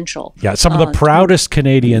as essential. Yeah, some of the proudest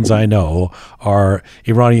Canadians I know are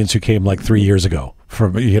Iranians who came like 3 years ago,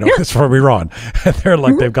 from it's from Iran, and they're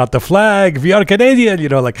like they've got the flag, "We are Canadian,"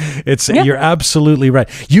 like it's. You're absolutely right.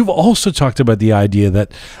 You've also talked about the idea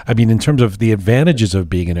that, I mean, in terms of the advantages of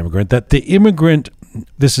being an immigrant, that the immigrant.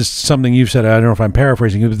 This is something you've said. I don't know if I'm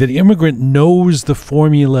paraphrasing it, but the immigrant knows the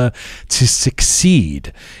formula to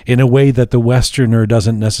succeed in a way that the Westerner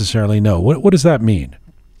doesn't necessarily know. What does that mean?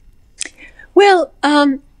 Well,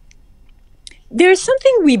 there's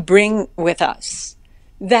something we bring with us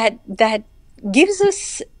that gives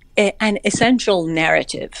us an essential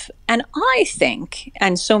narrative. And I think,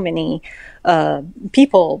 and so many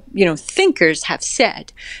people, thinkers have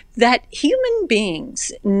said, that human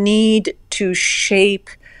beings need to shape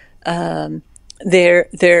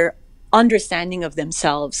their understanding of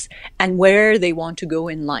themselves and where they want to go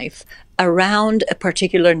in life around a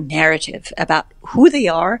particular narrative about who they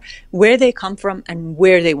are, where they come from, and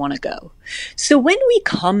where they want to go. So when we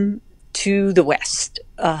come to the West,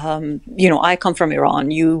 I come from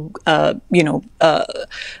Iran, and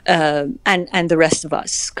the rest of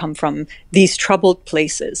us come from these troubled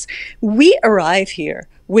places. We arrive here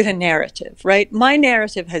with a narrative, right? My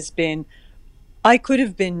narrative has been, I could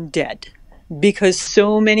have been dead, because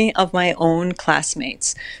so many of my own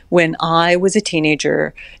classmates, when I was a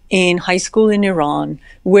teenager in high school in Iran,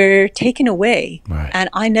 were taken away, and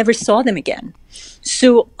I never saw them again.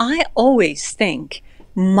 So I always think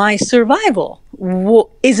my survival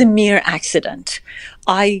is a mere accident.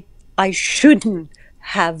 I shouldn't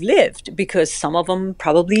have lived, because some of them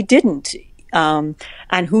probably didn't,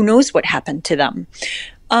 and who knows what happened to them.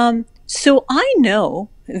 So I know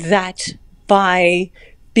that by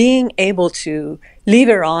being able to leave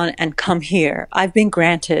Iran and come here, I've been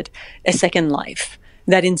granted a second life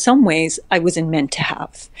that in some ways I wasn't meant to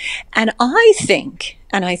have. And I think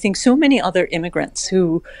so many other immigrants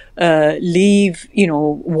who leave,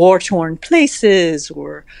 war-torn places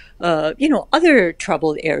or, other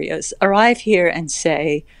troubled areas, arrive here and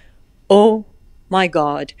say, oh my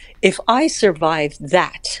God, if I survive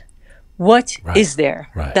that, what is there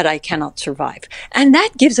that I cannot survive? And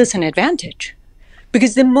that gives us an advantage.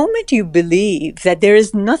 Because the moment you believe that there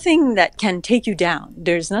is nothing that can take you down,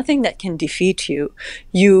 there's nothing that can defeat you,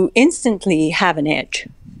 you instantly have an edge,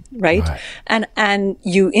 right? And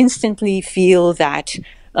you instantly feel that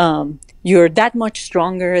you're that much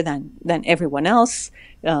stronger than everyone else.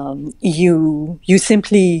 You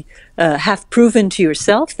simply have proven to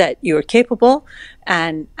yourself that you're capable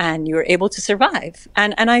and you're able to survive.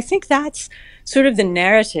 And I think that's sort of the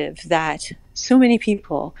narrative that so many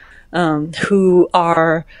people who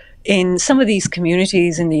are in some of these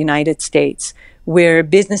communities in the United States where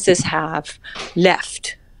businesses have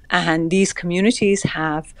left and these communities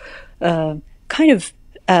have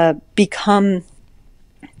become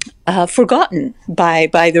forgotten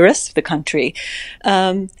by the rest of the country.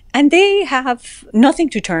 And they have nothing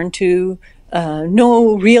to turn to,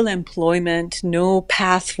 no real employment, no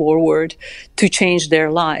path forward to change their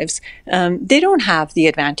lives. They don't have the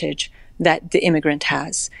advantage that the immigrant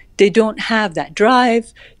has. They don't have that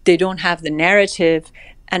drive. They don't have the narrative.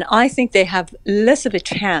 And I think they have less of a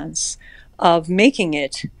chance of making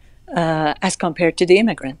it as compared to the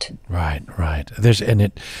immigrant. Right. There's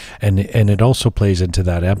and it also plays into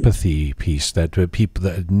that empathy piece, that people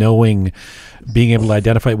that knowing, being able to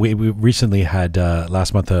identify. We recently had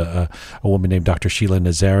last month a woman named Dr. Sheila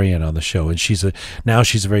Nazarian on the show, and she's a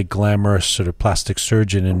very glamorous sort of plastic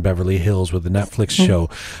surgeon in Beverly Hills with a Netflix show.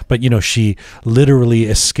 But she literally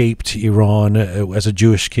escaped Iran as a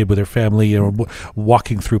Jewish kid with her family,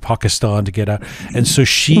 walking through Pakistan to get out, and so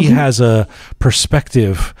she has a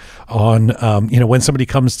perspective on when somebody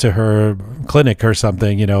comes to her clinic or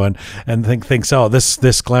something, and thinks, oh,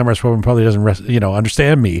 this glamorous woman probably doesn't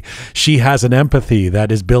understand me. She has an empathy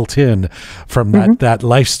that is built in from that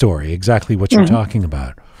life story. Exactly what you're talking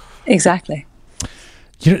about. Exactly.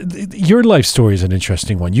 Your life story is an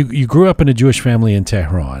interesting one. You grew up in a Jewish family in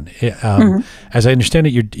Tehran. As I understand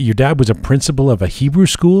it, your dad was a principal of a Hebrew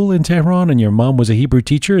school in Tehran, and your mom was a Hebrew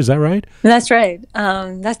teacher. Is that right? That's right.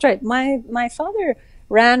 That's right. My father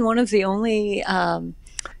ran one of the only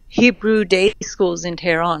Hebrew day schools in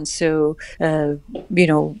Tehran. So,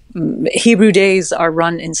 Hebrew days are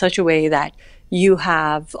run in such a way that you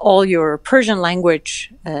have all your Persian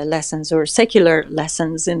language lessons or secular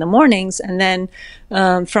lessons in the mornings, and then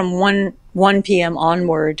from 1 p.m.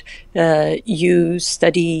 onward, you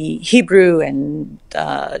study Hebrew and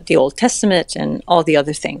the Old Testament and all the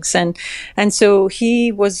other things. And so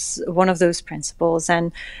he was one of those principals.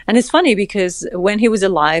 And it's funny because when he was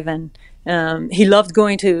alive and He loved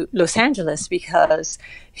going to Los Angeles because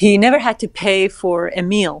he never had to pay for a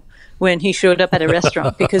meal when he showed up at a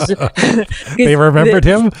restaurant because they remembered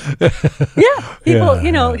him.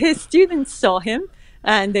 People, his students saw him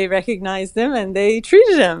and they recognized him and they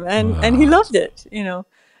treated him, and he loved it,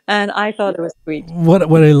 And I thought it was sweet. What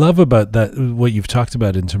I love about that, what you've talked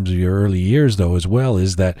about in terms of your early years, though, as well,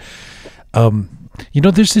 is that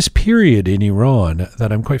there's this period in Iran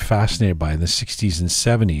that I'm quite fascinated by in the 60s and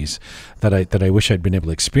 70s that I wish I'd been able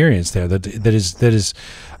to experience there. That is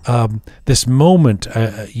this moment,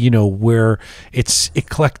 where it's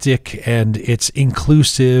eclectic and it's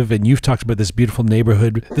inclusive. And you've talked about this beautiful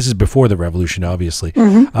neighborhood. This is before the revolution, obviously.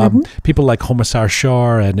 People like Homassar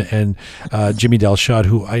Shah and Jimmy Delshad,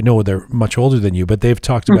 who I know they're much older than you, but they've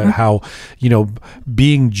talked about how,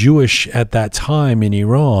 being Jewish at that time in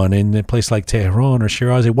Iran, in a place like Tehran or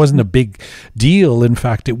Shiraz, it wasn't a big deal. In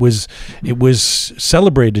fact, it was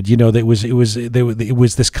celebrated. It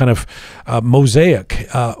was this kind of mosaic.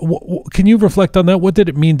 Can you reflect on that? What did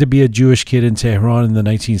it mean to be a Jewish kid in Tehran in the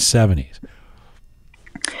 1970s?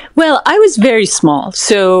 Well, I was very small,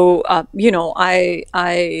 so I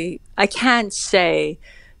can't say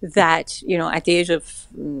that at the age of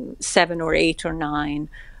 7 or 8 or 9.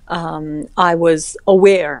 I was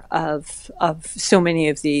aware of so many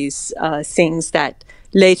of these things that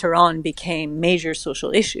later on became major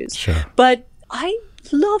social issues. Sure. But I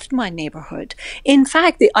loved my neighborhood. In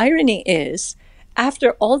fact, the irony is,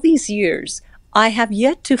 after all these years, I have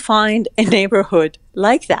yet to find a neighborhood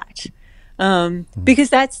like that, because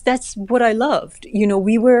that's what I loved.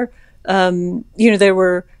 We were, there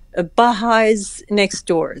were Baha'is next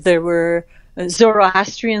door. There were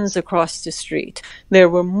Zoroastrians across the street. There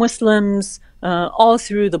were Muslims all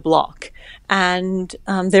through the block. And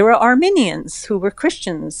there were Armenians who were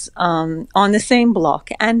Christians on the same block.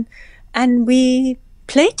 And we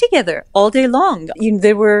played together all day long.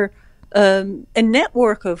 There were a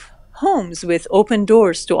network of homes with open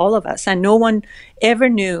doors to all of us. And no one ever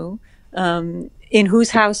knew in whose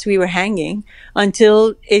house we were hanging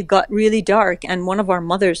until it got really dark and one of our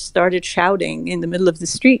mothers started shouting in the middle of the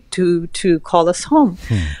street to call us home.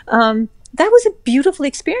 That was a beautiful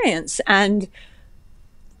experience, and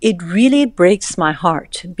it really breaks my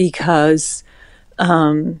heart because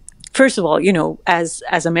first of all,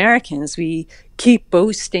 as Americans, we keep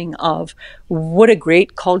boasting of what a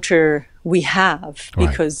great culture we have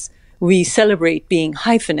because we celebrate being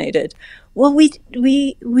hyphenated. Well, we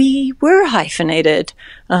were hyphenated.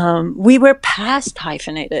 We were past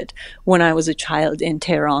hyphenated when I was a child in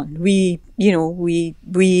Tehran. We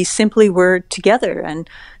simply were together, and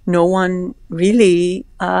no one really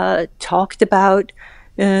talked about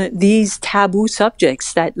these taboo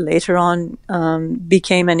subjects that later on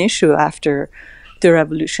became an issue after the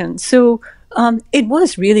revolution. So it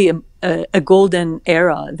was really a golden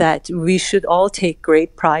era that we should all take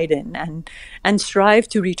great pride in and strive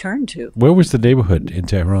to return to. Where was the neighborhood in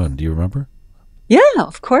Tehran? Do you remember? Yeah,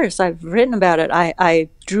 of course. I've written about it. I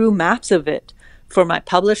drew maps of it for my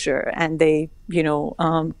publisher, and they,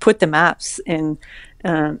 put the maps in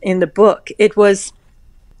the book. It was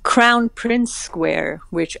Crown Prince Square,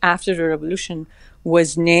 which after the revolution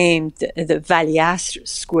was named the Valiasr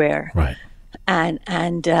Square. Right. And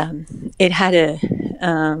it had a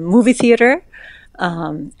movie theater,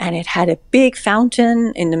 and it had a big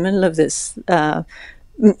fountain in the middle of this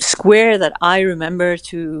square that I remember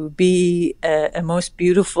to be a most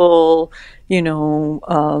beautiful,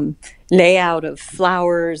 layout of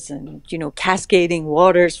flowers and, cascading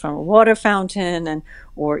waters from a water fountain,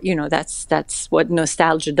 that's what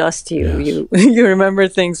nostalgia does to you. Yes. You remember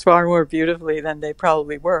things far more beautifully than they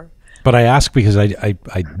probably were. But I ask because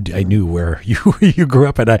I knew where you grew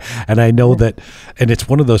up, and I know that, and it's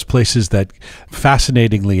one of those places that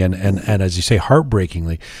fascinatingly and as you say,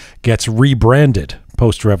 heartbreakingly gets rebranded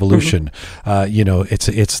post-revolution.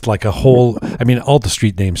 It's like a whole. I mean, all the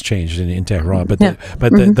street names changed in Tehran, but the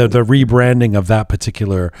rebranding of that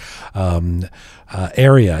particular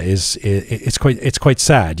area it's quite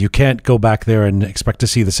sad. You can't go back there and expect to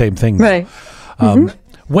see the same thing. Right.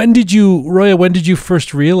 When did you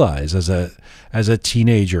first realize as a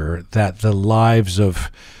teenager that the lives of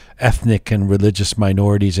ethnic and religious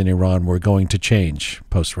minorities in Iran were going to change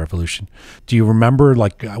post-revolution? Do you remember,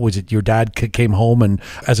 was it your dad came home, and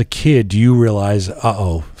as a kid, do you realize,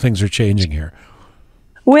 things are changing here?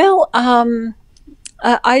 Well,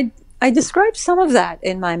 I described some of that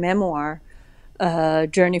in my memoir,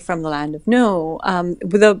 Journey from the Land of No.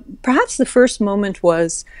 Perhaps the first moment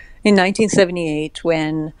was in 1978,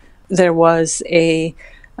 when there was a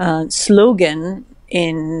slogan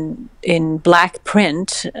in black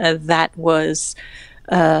print that was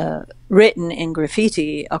written in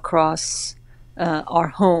graffiti across our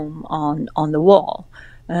home on the wall,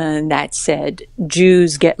 and that said,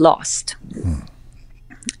 "Jews get lost."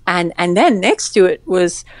 And then next to it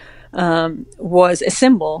was a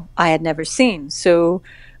symbol I had never seen. So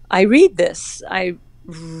I read this, I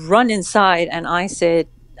run inside, and I said,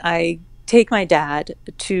 I take my dad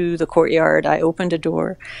to the courtyard, I opened a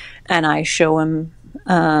door, and I show him,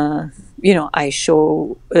 I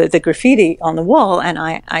show the graffiti on the wall, and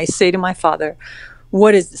I say to my father,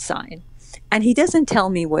 "What is the sign?" And he doesn't tell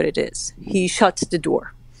me what it is. He shuts the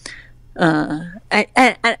door. And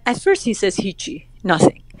at first he says "Hichi,"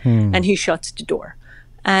 nothing. And he shuts the door.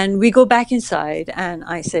 And we go back inside, and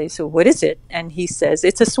I say, "So what is it?" And he says,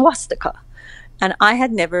 "It's a swastika." And I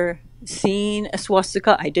had never seen a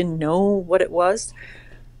swastika. I didn't know what it was,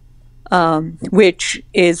 which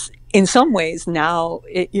is in some ways now,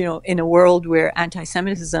 in a world where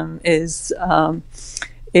anti-Semitism is on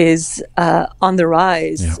the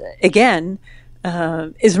rise again,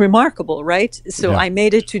 is remarkable, right? So I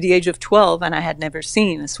made it to the age of 12, and I had never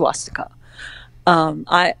seen a swastika.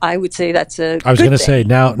 I would say that's a I was going to say,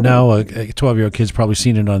 now a 12-year-old kid's probably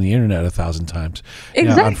seen it on the internet 1,000 times.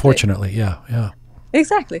 Exactly. Yeah, unfortunately, yeah.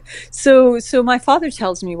 Exactly. So my father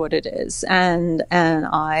tells me what it is, and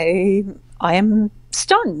I am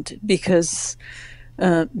stunned because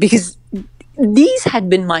these had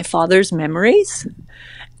been my father's memories,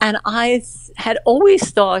 and I had always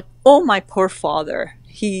thought, "Oh, my poor father.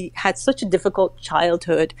 He had such a difficult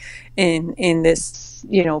childhood in this,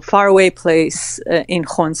 faraway place in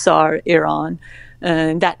Khonsar, Iran.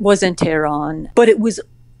 That wasn't Tehran, but it was.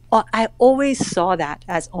 I always saw that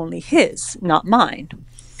as only his, not mine.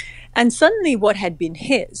 And suddenly, what had been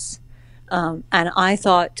his, and I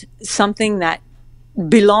thought something that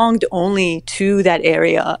belonged only to that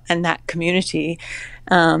area and that community,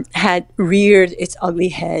 had reared its ugly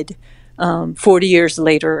head 40 years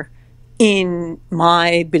later in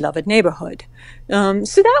my beloved neighborhood.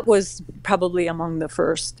 So that was probably among the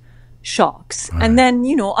first shocks. Right. And then,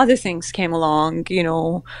 other things came along,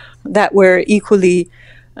 that were equally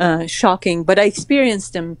shocking, but I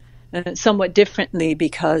experienced them somewhat differently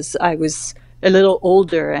because I was a little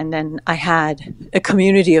older, and then I had a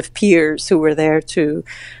community of peers who were there to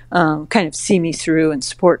kind of see me through and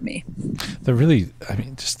support me.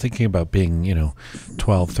 Just thinking about being,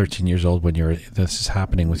 12, 13 years old when this is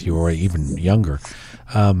happening with you, or even younger,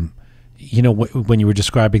 when you were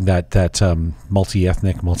describing that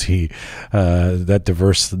multi-ethnic, that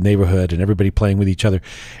diverse neighborhood and everybody playing with each other,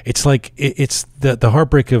 it's like it's the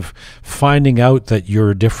heartbreak of finding out that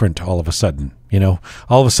you're different all of a sudden.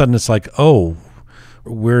 All of a sudden it's like, oh,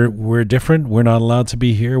 we're different. We're not allowed to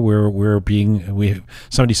be here.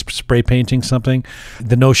 Somebody's spray painting something.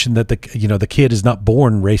 The notion that the kid is not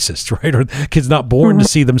born racist, right? Or the kid's not born to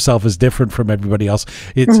see themselves as different from everybody else.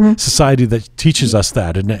 It's society that teaches us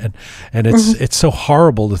that, and it's so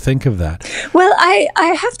horrible to think of that. Well,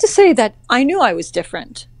 I have to say that I knew I was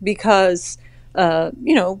different because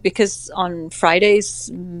on Fridays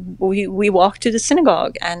we walked to the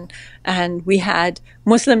synagogue, and we had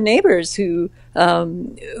Muslim neighbors who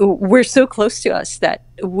were so close to us that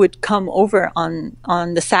would come over on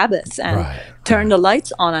the Sabbath and turn the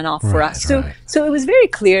lights on and off for us. So it was very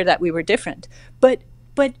clear that we were different, but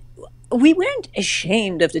we weren't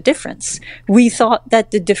ashamed of the difference. We thought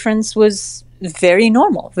that the difference was very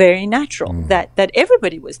normal, very natural, that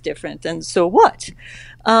everybody was different, and so what?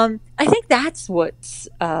 I think that's what's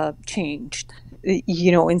changed,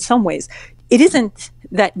 in some ways. It isn't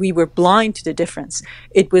that we were blind to the difference.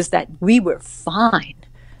 It was that we were fine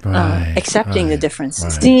accepting the difference,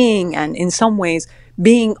 seeing, and in some ways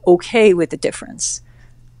being okay with the difference.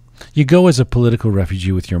 You go as a political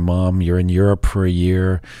refugee with your mom. You're in Europe for a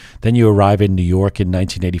year. Then you arrive in New York in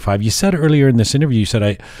 1985. You said earlier in this interview, you said,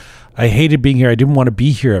 I hated being here. I didn't want to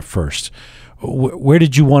be here at first. Where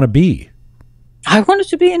did you want to be? I wanted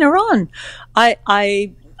to be in Iran.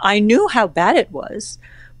 I knew how bad it was,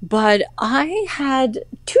 but I had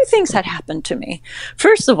two things that happened to me.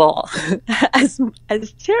 First of all, as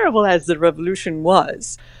terrible as the revolution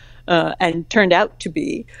was and turned out to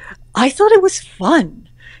be, I thought it was fun.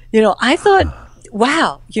 I thought,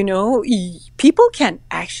 wow, people can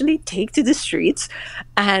actually take to the streets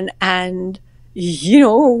and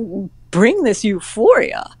bring this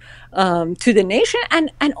euphoria to the nation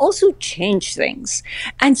and also change things.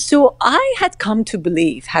 And so I had come to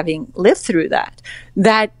believe, having lived through that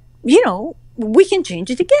we can change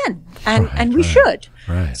it again, and we should.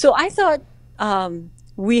 Right. So I thought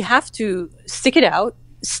we have to stick it out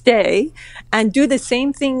stay and do the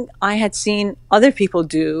same thing I had seen other people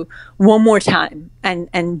do one more time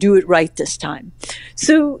and do it right this time.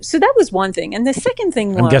 So that was one thing. And the second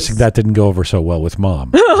thing was... I'm guessing that didn't go over so well with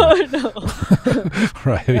Mom. Oh, no.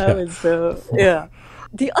 Right. That was so, yeah.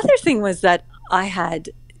 The other thing was that I had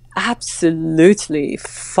absolutely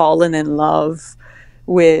fallen in love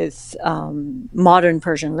with modern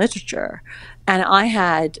Persian literature. And I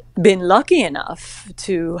had been lucky enough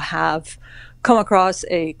to have come across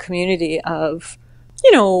a community of,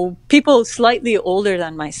 people slightly older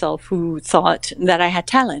than myself who thought that I had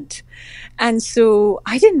talent. And so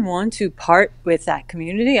I didn't want to part with that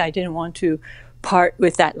community. I didn't want to part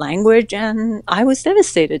with that language. And I was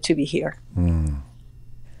devastated to be here. Mm.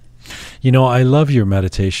 I love your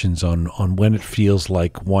meditations on when it feels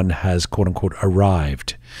like one has, quote unquote,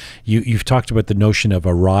 arrived. You've talked about the notion of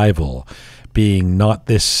arrival being not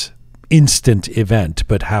this instant event,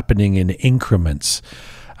 but happening in increments.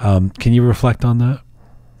 Can you reflect on that?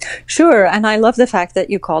 Sure. And I love the fact that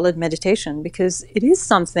you call it meditation, because it is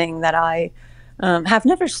something that I have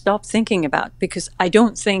never stopped thinking about, because I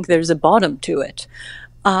don't think there's a bottom to it.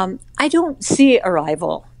 I don't see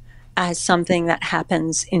arrival as something that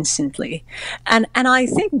happens instantly. And I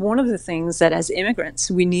think one of the things that as immigrants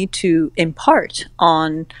we need to impart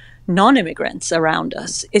on non-immigrants around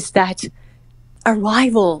us is that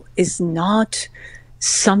arrival is not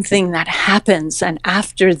something that happens and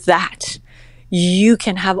after that you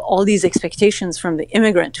can have all these expectations from the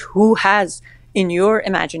immigrant who has, in your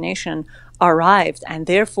imagination, arrived and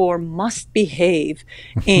therefore must behave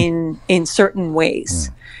in certain ways.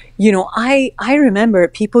 I remember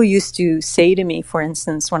people used to say to me, for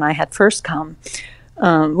instance, when I had first come,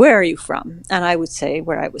 where are you from? And I would say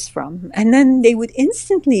where I was from. And then they would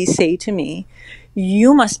instantly say to me,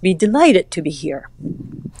 you must be delighted to be here.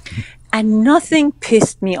 And nothing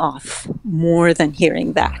pissed me off more than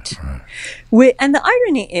hearing that. And the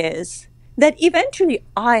irony is that eventually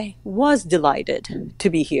I was delighted to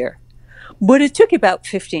be here. But it took about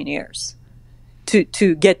 15 years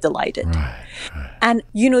to get delighted. Right. And,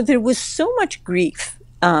 there was so much grief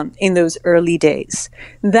in those early days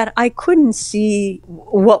that I couldn't see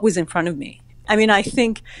what was in front of me. I mean, I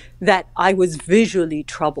think that I was visually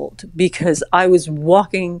troubled because I was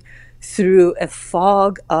walking through a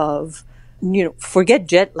fog of, forget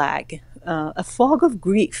jet lag, a fog of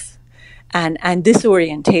grief and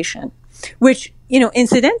disorientation, which,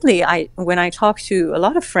 incidentally, when I talk to a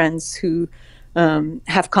lot of friends who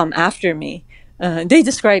have come after me, they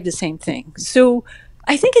describe the same thing. So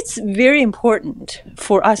I think it's very important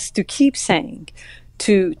for us to keep saying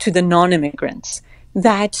to the non-immigrants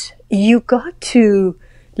that you got to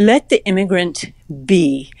let the immigrant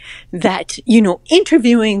be, that,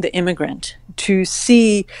 interviewing the immigrant to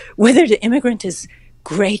see whether the immigrant is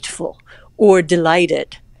grateful or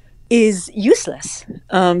delighted is useless,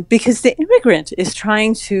 because the immigrant is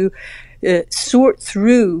trying to sort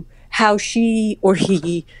through how she or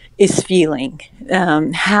he is feeling,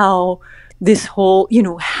 how this whole,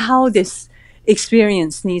 how this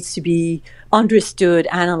experience needs to be understood,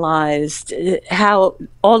 analyzed, how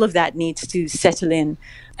all of that needs to settle in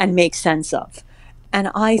and make sense of. And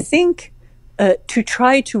I think to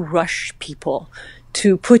try to rush people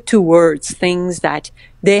to put to words things that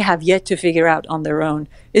they have yet to figure out on their own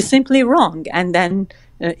is simply wrong, and then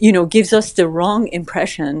gives us the wrong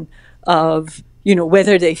impression of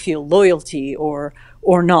whether they feel loyalty or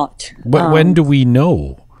not. When do we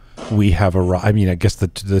know we have arrived? I mean, I guess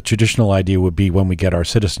the traditional idea would be when we get our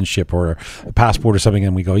citizenship or a passport or something,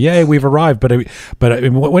 and we go, "Yay, we've arrived." But I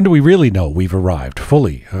mean, when do we really know we've arrived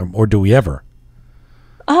fully, or do we ever?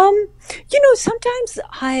 Sometimes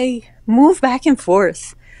I move back and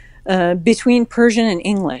forth between Persian and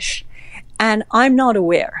English, and I'm not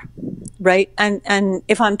aware, right? And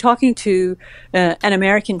if I'm talking to an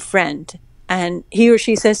American friend, and he or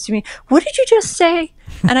she says to me, "What did you just say?"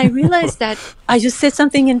 And I realized that I just said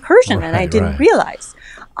something in Persian and I didn't realize.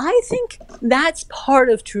 I think that's part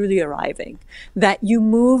of truly arriving, that you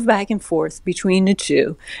move back and forth between the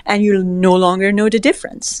two and you no longer know the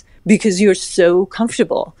difference because you're so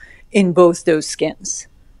comfortable in both those skins.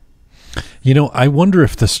 I wonder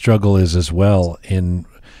if the struggle is as well in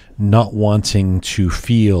not wanting to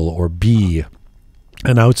feel or be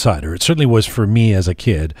an outsider. It certainly was for me as a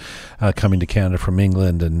kid, coming to Canada from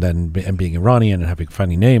England and being Iranian and having a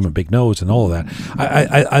funny name and big nose and all of that.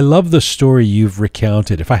 I love the story you've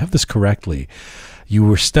recounted. If I have this correctly, you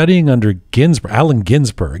were studying under Allen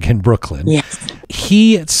Ginsberg in Brooklyn. Yes.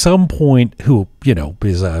 He, at some point, who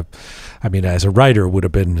because as a writer, would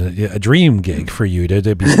have been a dream gig for you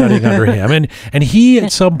to be studying under him. And he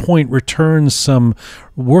at some point returns some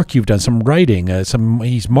work you've done, some writing,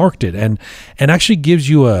 he's marked it and actually gives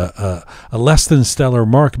you a less than stellar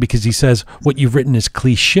mark because he says what you've written is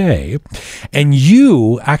cliche, and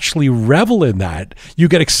you actually revel in that. You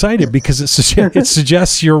get excited because it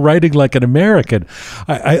suggests you're writing like an American.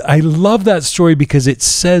 I love that story because it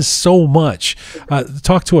says so much.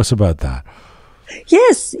 Talk to us about that.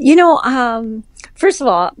 Yes. First of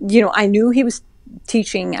all, I knew he was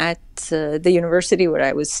teaching at the university where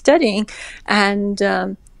I was studying. And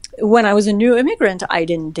when I was a new immigrant, I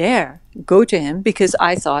didn't dare go to him because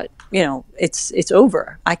I thought, it's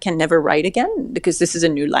over. I can never write again because this is a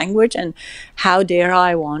new language. And how dare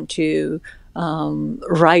I want to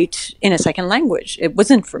write in a second language? It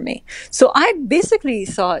wasn't for me. So I basically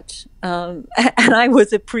thought, and I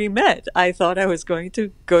was a pre-med, I thought I was going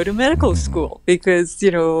to go to medical school because,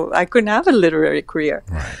 I couldn't have a literary career.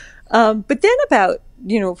 Right. But then about,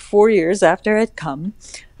 4 years after I'd come,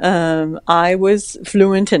 I was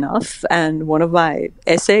fluent enough. And one of my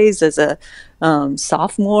essays as a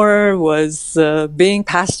sophomore was being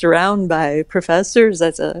passed around by professors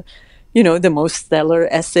as the most stellar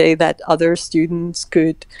essay that other students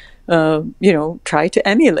could, try to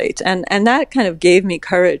emulate. And that kind of gave me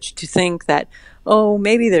courage to think that,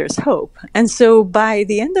 maybe there's hope. And so by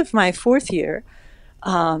the end of my fourth year,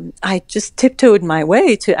 I just tiptoed my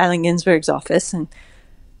way to Allen Ginsberg's office and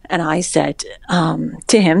I said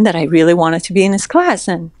to him that I really wanted to be in his class.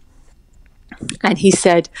 And he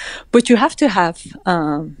said, but you have to have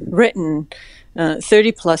written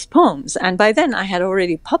 30 plus poems. And by then I had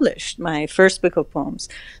already published my first book of poems.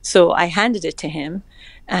 So I handed it to him.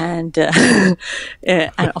 And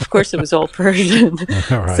of course it was all Persian.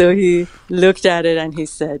 All right. So he looked at it and he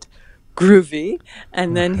said, groovy.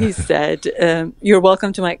 And then he said, you're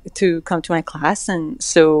welcome to come to my class. And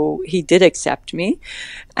so he did accept me.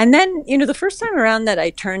 And then, the first time around that I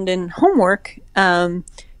turned in homework,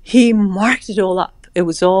 he marked it all up. It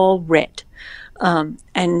was all red.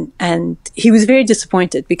 And he was very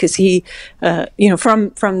disappointed because he,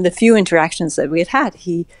 from the few interactions that we had,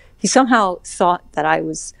 he somehow thought that I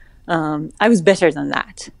was better than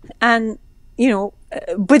that. And,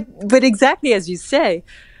 but exactly as you say,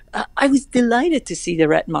 I was delighted to see the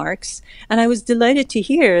red marks, and I was delighted to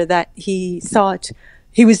hear that he thought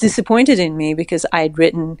he was disappointed in me because I had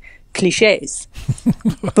written cliches,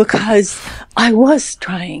 because I was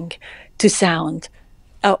trying to sound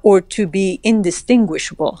or to be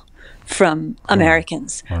indistinguishable from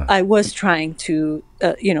Americans. Right. I was trying to,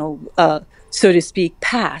 so to speak,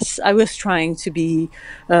 pass. I was trying to be,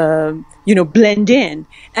 blend in.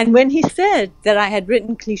 And when he said that I had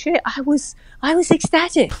written cliche, I was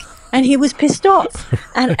ecstatic, and he was pissed off.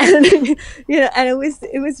 And and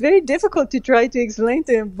it was very difficult to try to explain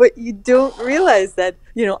to him. But you don't realize that,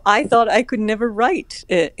 I thought I could never write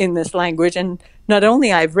in this language, and not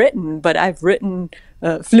only I've written, but I've written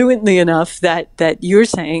fluently enough that you're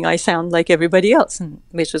saying I sound like everybody else, and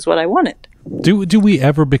which is what I wanted. Do we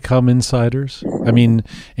ever become insiders? I mean,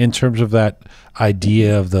 in terms of that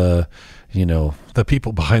idea of the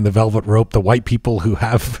people behind the velvet rope, the white people who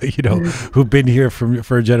have, who've been here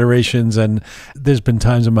for generations. And there's been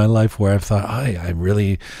times in my life where I've thought,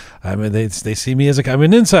 they see me as I'm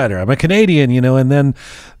an insider. I'm a Canadian, and then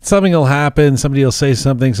something will happen. Somebody will say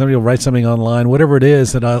something. Somebody will write something online, whatever it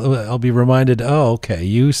is, that I'll be reminded, oh, okay,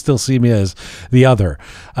 you still see me as the other.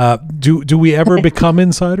 Do we ever become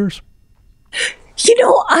insiders?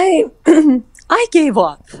 I gave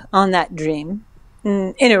up on that dream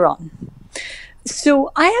in Iran.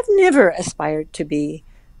 So I have never aspired to be,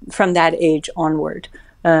 from that age onward,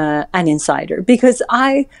 an insider, because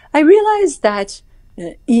I realized that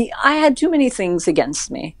I had too many things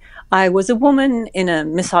against me. I was a woman in a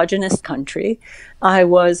misogynist country. I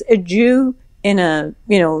was a Jew in a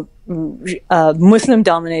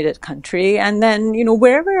Muslim-dominated country, and then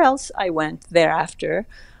wherever else I went thereafter,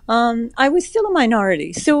 I was still a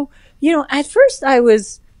minority. So at first I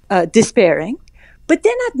was despairing. But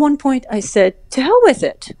then at one point I said, to hell with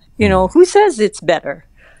it. Who says it's better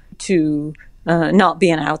to not be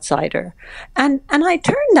an outsider? And I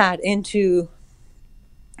turned that into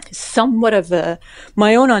somewhat of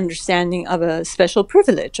my own understanding of a special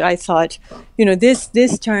privilege. I thought,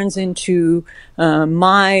 this turns into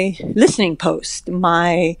my listening post,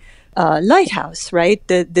 my lighthouse, right?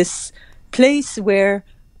 This place where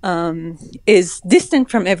is distant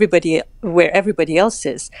from where everybody else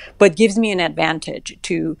is, but gives me an advantage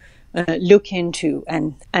to look into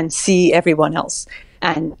and see everyone else,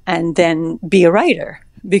 and then be a writer.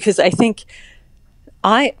 Because I think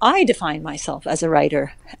I define myself as a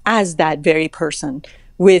writer, as that very person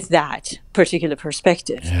with that particular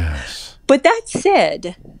perspective. Yes. But that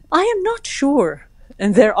said, I am not sure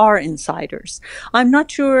there are insiders. I'm not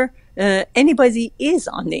sure anybody is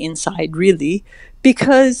on the inside, really,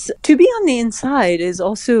 because to be on the inside is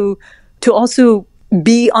also to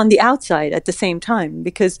be on the outside at the same time,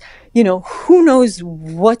 because, who knows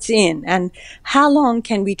what's in, and how long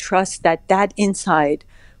can we trust that inside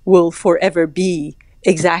will forever be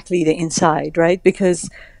exactly the inside, right? Because,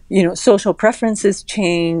 social preferences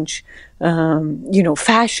change,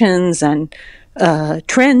 fashions and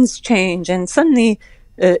trends change, and suddenly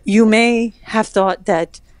you may have thought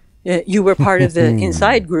that you were part of the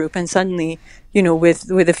inside group, and suddenly,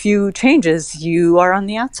 with a few changes, you are on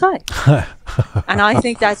the outside. And I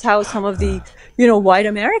think that's how some of the, white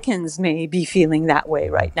Americans may be feeling that way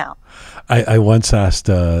right now. I once asked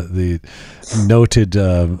the noted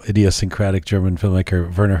idiosyncratic German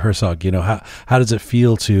filmmaker Werner Herzog, how does it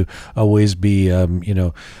feel to always be,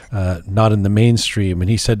 not in the mainstream? And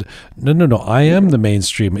he said, no, I am the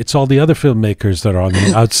mainstream. It's all the other filmmakers that are on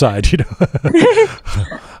the outside,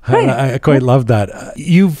 I quite love that.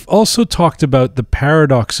 You've also talked about the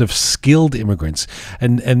paradox of skilled immigrants,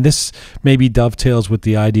 and this maybe dovetails with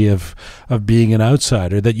the idea of being an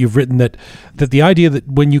outsider, that you've written that the idea that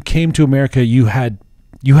when you came to America, you had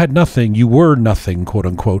nothing, you were nothing, quote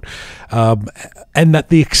unquote, and that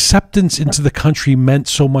the acceptance into the country meant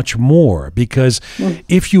so much more, because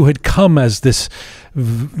if you had come as this,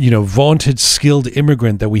 vaunted skilled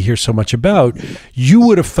immigrant that we hear so much about, you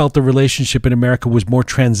would have felt the relationship in America was more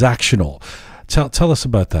transactional. Tell us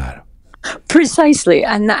about that. Precisely.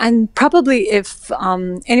 And probably if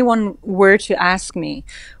anyone were to ask me,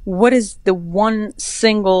 what is the one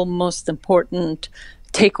single most important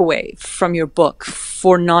takeaway from your book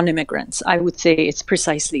for non-immigrants, I would say it's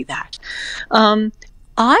precisely that.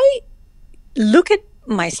 I look at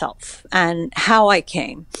myself and how I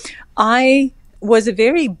came. I was a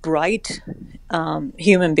very bright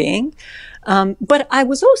human being, but I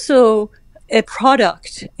was also a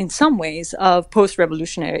product in some ways of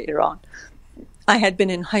post-revolutionary Iran. I had been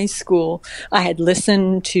in high school. I had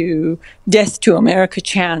listened to Death to America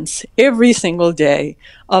chants every single day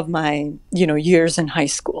of my, years in high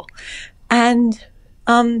school. And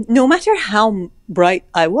no matter how bright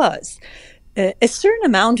I was, a certain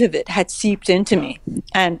amount of it had seeped into me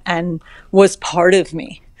and was part of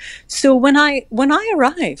me. So when I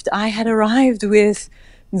arrived, I had arrived with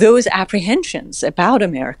those apprehensions about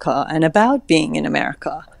America and about being in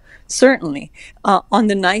America. Certainly. On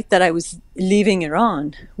the night that I was leaving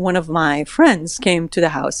Iran, one of my friends came to the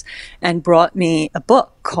house and brought me a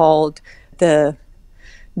book called The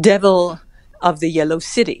Devil of the Yellow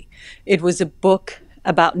City. It was a book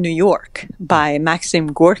about New York by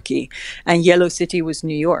Maxim Gorky, and Yellow City was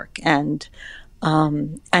New York. And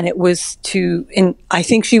it was I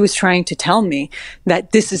think she was trying to tell me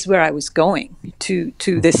that this is where I was going, to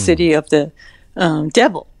this city of the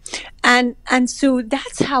devil. And so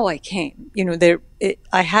that's how I came.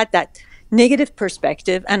 I had that negative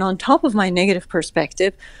perspective, and on top of my negative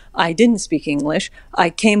perspective, I didn't speak English. I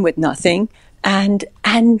came with nothing, and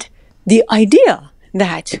the idea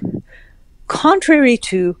that, contrary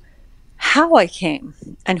to how I came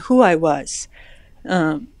and who I was,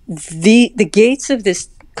 the gates of this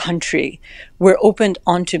country were opened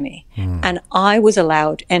onto me, and I was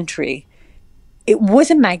allowed entry. It was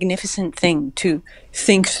a magnificent thing to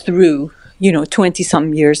think through,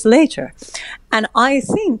 20-some years later. And I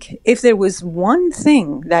think if there was one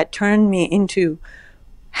thing that turned me into,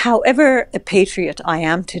 however a patriot I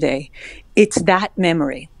am today, it's that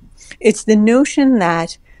memory. It's the notion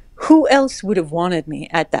that who else would have wanted me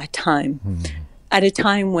at that time, at a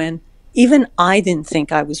time when even I didn't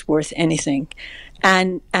think I was worth anything,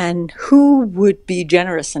 and who would be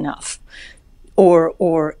generous enough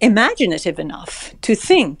or imaginative enough to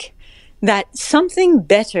think that something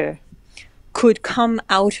better could come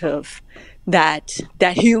out of that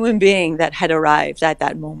human being that had arrived at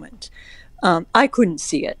that moment. I couldn't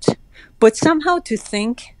see it. But somehow to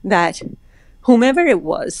think that whomever it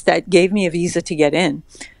was that gave me a visa to get in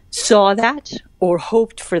saw that or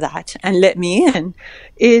hoped for that and let me in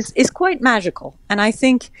is quite magical. And I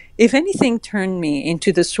think if anything turned me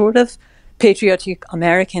into the sort of patriotic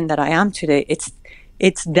American that I am today,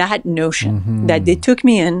 it's that notion that they took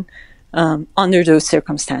me in under those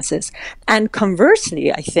circumstances. And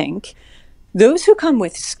conversely, I think those who come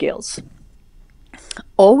with skills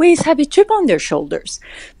always have a chip on their shoulders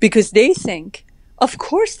because they think, of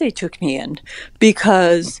course they took me in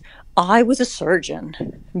because I was a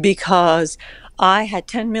surgeon, because I had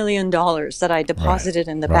 $10 million that I deposited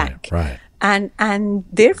in the bank. Right. and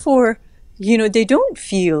therefore, they don't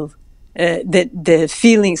feel the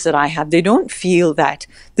feelings that I have. They don't feel that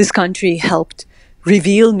this country helped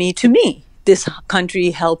reveal me to me. This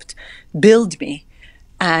country helped build me,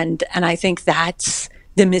 and I think that's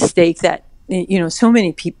the mistake that so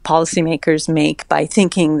many policymakers make by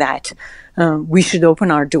thinking that we should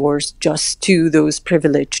open our doors just to those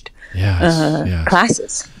privileged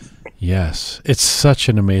classes. Yes, it's such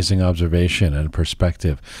an amazing observation and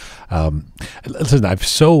perspective. Listen, I've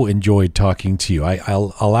so enjoyed talking to you.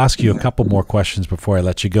 I'll ask you a couple more questions before I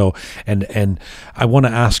let you go, and I want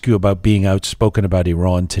to ask you about being outspoken about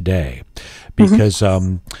Iran today, because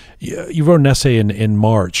you wrote an essay in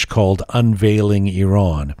March called "Unveiling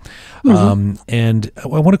Iran," and I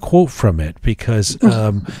want to quote from it because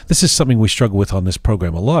this is something we struggle with on this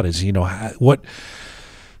program a lot. Is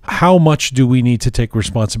how much do we need to take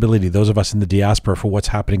responsibility, those of us in the diaspora, for what's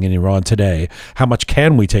happening in Iran today? How much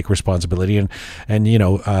can we take responsibility? And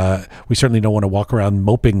we certainly don't want to walk around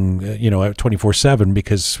moping, 24/7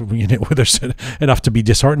 because there's enough to be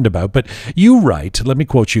disheartened about. But you write, let me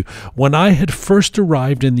quote you, "When I had first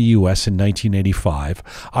arrived in the U.S. in 1985,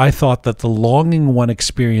 I thought that the longing one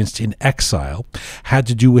experienced in exile had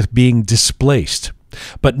to do with being displaced.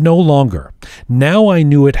 But no longer. Now I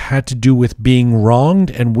knew it had to do with being wronged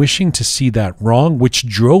and wishing to see that wrong, which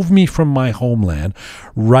drove me from my homeland,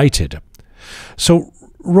 righted." So,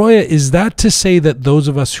 Roya, is that to say that those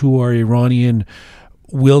of us who are Iranian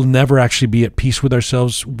will never actually be at peace with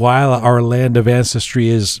ourselves while our land of ancestry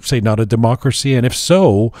is, say, not a democracy? And if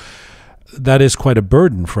so, that is quite a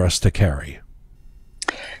burden for us to carry.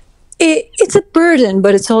 It's a burden,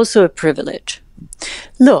 but it's also a privilege.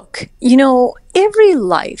 Look, every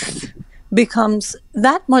life becomes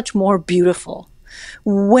that much more beautiful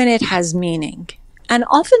when it has meaning. And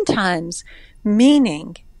oftentimes,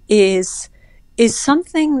 meaning is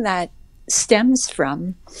something that stems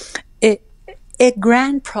from a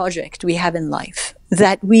grand project we have in life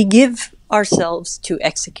that we give ourselves to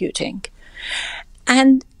executing.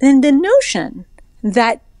 And then the notion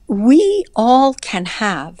that we all can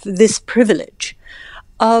have this privilege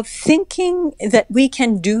of thinking that we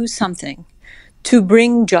can do something to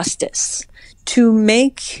bring justice, to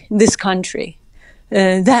make this country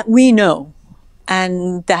that we know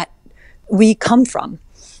and that we come from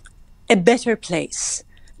a better place,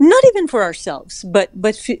 not even for ourselves, but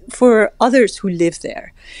for others who live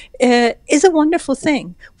there, is a wonderful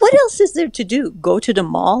thing. What else is there to do? Go to the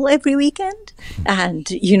mall every weekend? And,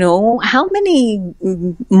 how many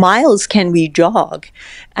miles can we jog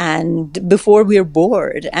and before we're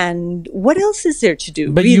bored? And what else is there to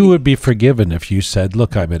do? But really? You would be forgiven if you said,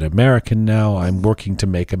 look, I'm an American now. I'm working to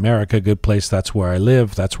make America a good place. That's where I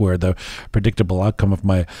live. That's where the predictable outcome of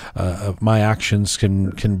my actions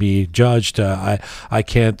can be judged. I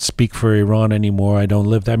can't speak for Iran anymore. I don't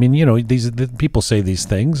live there. I mean, people say these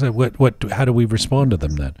things. How do we respond to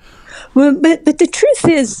them then? Well, but the truth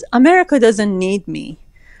is, America doesn't need me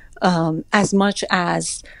as much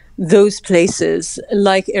as those places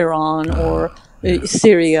like Iran or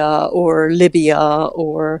Syria or Libya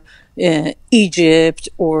or Egypt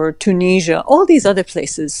or Tunisia. All these other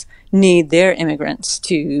places need their immigrants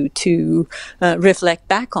to reflect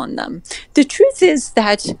back on them. The truth is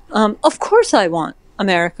that, of course, I want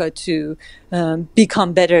America to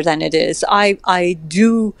become better than it is. I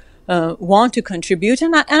do want to contribute,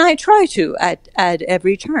 and I try to at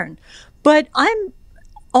every turn. But I'm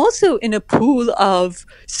also in a pool of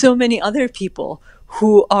so many other people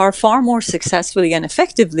who are far more successfully and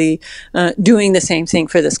effectively doing the same thing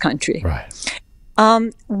for this country. Right.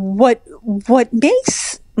 What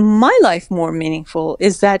makes my life more meaningful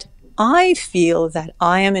is that I feel that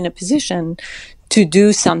I am in a position to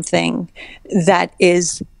do something that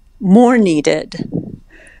is more needed,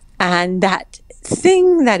 and that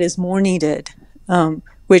thing that is more needed,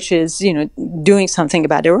 which is doing something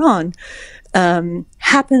about Iran,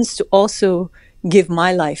 happens to also give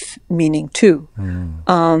my life meaning too.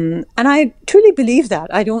 And I truly believe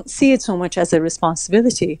that. I don't see it so much as a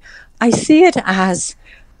responsibility. I see it as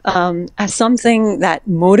something that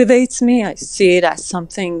motivates me. I see it as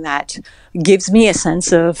something that gives me a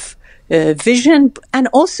sense of vision, and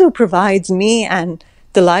also provides me and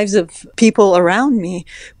the lives of people around me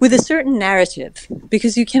with a certain narrative.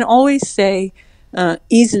 Because you can always say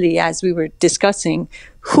easily, as we were discussing,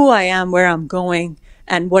 who I am, where I'm going,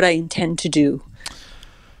 and what I intend to do.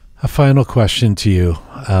 A final question to you,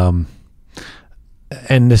 and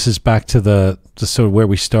this is back to the sort of where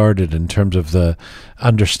we started in terms of the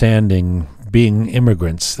understanding being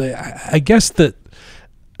immigrants. I guess that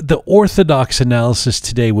the orthodox analysis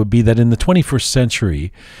today would be that in the 21st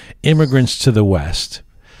century, immigrants to the West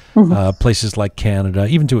places like Canada,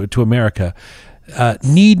 even to America,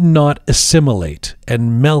 need not assimilate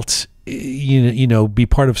and melt, be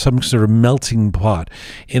part of some sort of melting pot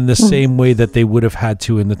in the same way that they would have had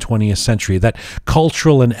to in the 20th century. That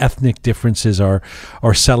cultural and ethnic differences are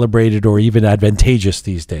celebrated or even advantageous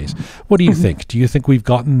these days. What do you think? Do you think we've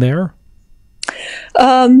gotten there?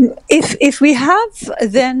 If we have,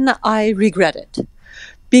 then I regret it.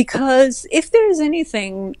 Because if there is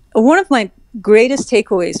anything, one of my greatest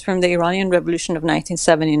takeaways from the Iranian Revolution of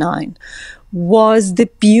 1979 was the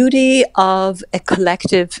beauty of a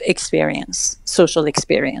collective experience, social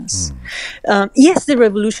experience. Yes, the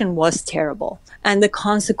revolution was terrible, and the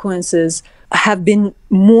consequences have been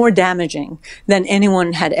more damaging than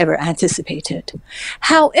anyone had ever anticipated.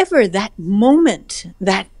 However, that moment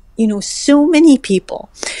that so many people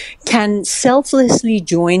can selflessly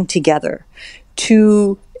join together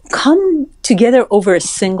to come together over a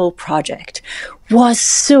single project was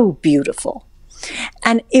so beautiful.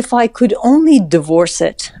 And if I could only divorce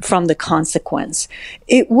it from the consequence,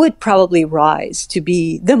 it would probably rise to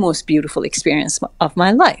be the most beautiful experience of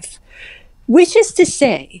my life. Which is to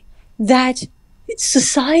say that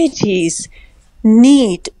societies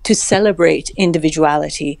need to celebrate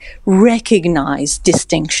individuality, recognize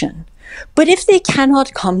distinction. But if they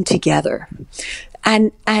cannot come together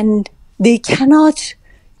and they cannot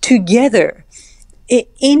together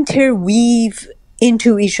interweave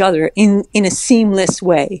into each other in a seamless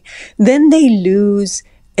way, then they lose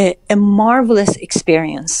a marvelous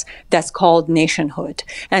experience that's called nationhood,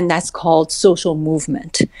 and that's called social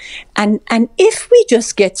movement. And if we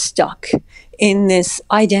just get stuck in this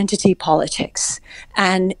identity politics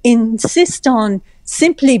and insist on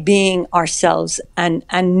simply being ourselves and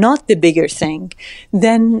not the bigger thing,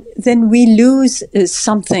 then we lose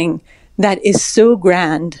something that is so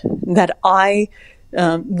grand that I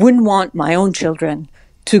wouldn't want my own children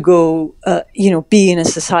to go, be in a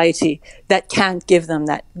society that can't give them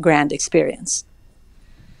that grand experience.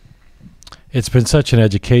 It's been such an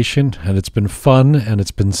education, and it's been fun, and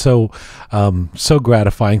it's been so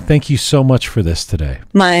gratifying. Thank you so much for this today.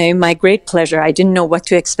 My great pleasure. I didn't know what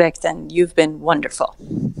to expect, and you've been wonderful.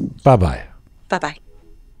 Bye-bye. Bye-bye.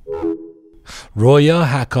 Roya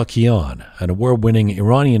Hakakian, an award-winning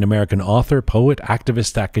Iranian-American author, poet,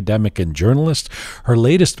 activist, academic, and journalist. Her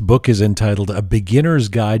latest book is entitled A Beginner's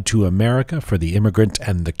Guide to America for the Immigrant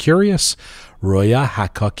and the Curious. Roya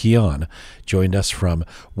Hakakian joined us from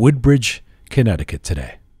Woodbridge, Connecticut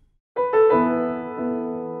today.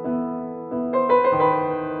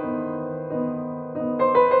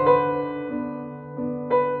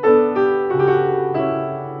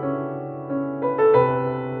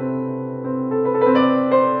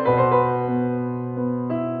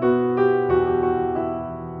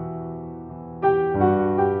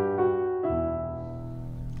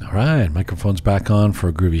 Microphone's back on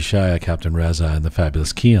for Groovy Shaya, Captain Reza, and the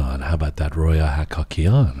fabulous Kian. How about that, Roya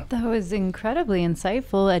Hakakian? That was incredibly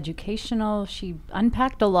insightful, educational. She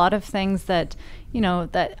unpacked a lot of things that,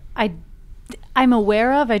 that I'm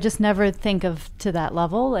aware of. I just never think of to that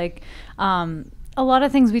level. Like, a lot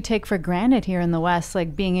of things we take for granted here in the West,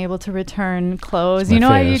 like being able to return clothes. You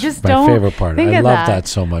just don't. My favorite part. I love that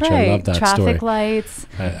so much. Right. I love that Traffic story. lights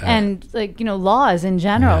and laws in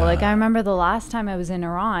general. Yeah. Like I remember the last time I was in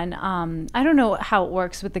Iran. I don't know how it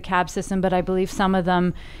works with the cab system, but I believe some of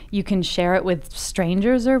them you can share it with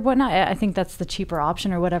strangers or whatnot. I think that's the cheaper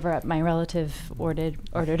option or whatever my relative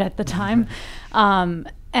ordered at the time.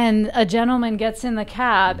 And a gentleman gets in the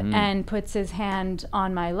cab and puts his hand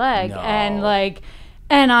on my leg and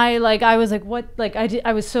I was like, what? Like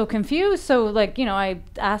I was so confused. So I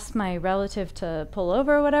asked my relative to pull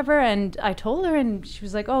over or whatever, and I told her, and she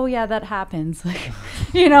was like, oh yeah, that happens. Like,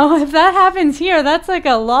 if that happens here, that's like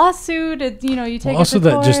a lawsuit. You take also it to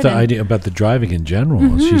that court. Just the idea about the driving in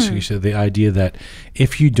general. She said the idea that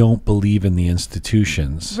if you don't believe in the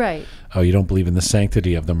institutions, right? Oh, you don't believe in the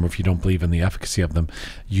sanctity of them, or if you don't believe in the efficacy of them,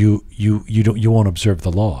 you won't observe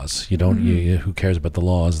the laws. You don't. Who cares about the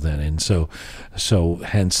laws then? And so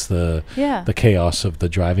hence the chaos of the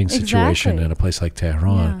driving situation in a place like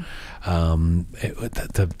Tehran.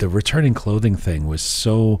 The returning clothing thing was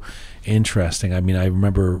so interesting. I mean, I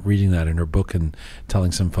remember reading that in her book and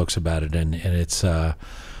telling some folks about it, and it's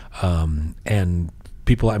and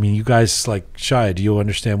people, I mean, you guys, like Shia, do you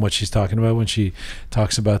understand what she's talking about when she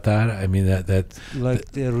talks about that? I mean, that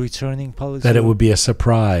like the returning policy, that it would be a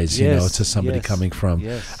surprise, to somebody coming from.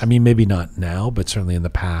 Yes. I mean, maybe not now, but certainly in the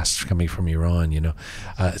past, coming from Iran.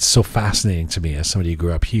 It's so fascinating to me as somebody who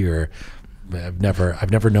grew up here.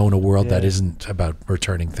 I've never known a world that isn't about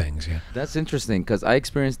returning things. Yeah, that's interesting because I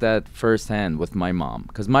experienced that firsthand with my mom.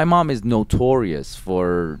 Because my mom is notorious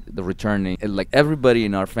for the returning. Like everybody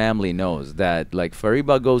in our family knows that. Like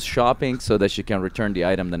Fariba goes shopping so that she can return the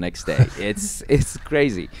item the next day. It's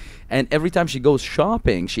crazy. And every time she goes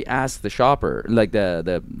shopping, she asks the shopper, like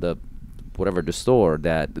the whatever the store,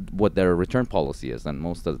 that what their return policy is. And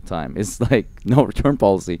most of the time, it's like no return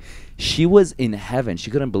policy. She was in heaven. She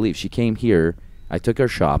couldn't believe. She came here. I took her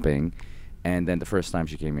shopping, and then the first time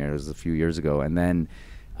she came here, it was a few years ago. And then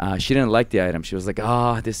she didn't like the item. She was like,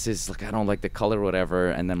 this is like, I don't like the color, whatever.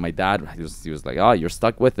 And then my dad, he was like, you're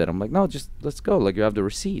stuck with it. I'm like, no, just let's go. Like, you have the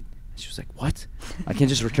receipt. She was like, what? I can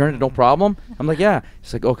just return it, no problem? I'm like, yeah.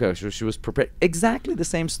 She's like, okay. She was prepared. Exactly the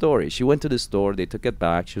same story. She went to the store. They took it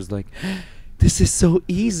back. She was like, this is so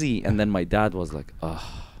easy. And then my dad was like,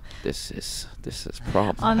 this is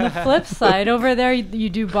problem. On the flip side, over there, you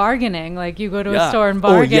do bargaining. Like, you go to a store and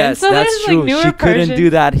bargain. Oh, yes, so that's true. Like, she couldn't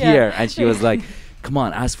do that here. And she was like, come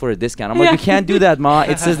on, ask for a discount. I'm like, you can't do that, Ma.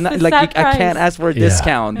 It says not, like I can't ask for a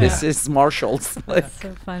discount. This is Marshall's. That's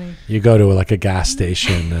so funny. You go to like a gas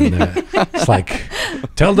station and it's like,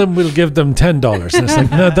 tell them we'll give them $10. And it's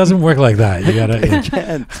like, no, it doesn't work like that. You gotta. You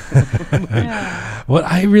can't. What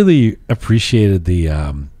I really appreciated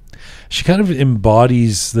she kind of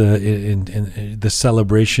embodies in the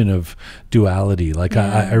celebration of duality. Like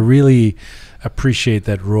I really appreciate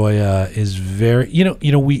that Roya is very.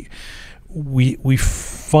 We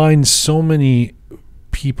find so many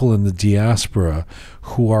people in the diaspora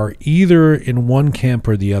who are either in one camp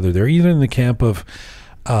or the other. They're either in the camp of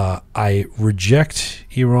I reject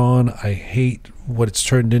Iran, I hate what it's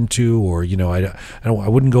turned into, or I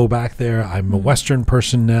wouldn't go back there. I'm a Western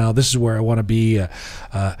person now. This is where I want to be,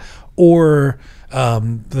 or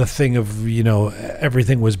the thing of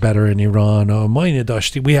everything was better in Iran.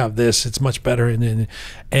 We have this; it's much better. And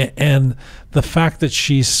the fact that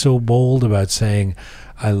she's so bold about saying,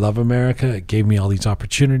 "I love America. It gave me all these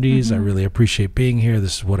opportunities. I really appreciate being here.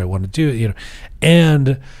 This is what I want to do."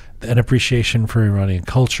 And an appreciation for Iranian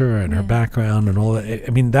culture and her background and all that.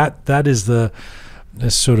 I mean, that is the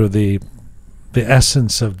sort of the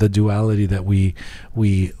essence of the duality that we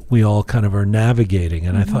all kind of are navigating.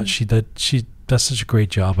 And I thought she does such a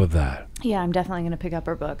great job of that. Yeah, I'm definitely going to pick up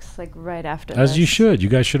her books like right after As this. you should. You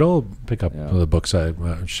guys should all pick up the books.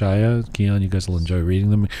 Shaya, Kian, you guys will enjoy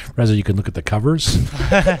reading them. Reza, you can look at the covers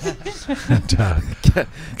and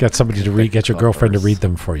get somebody to read. Get your girlfriend to read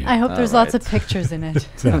them for you. I hope there's lots of pictures in it.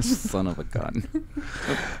 Son of a gun.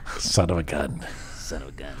 Son of a gun. Son of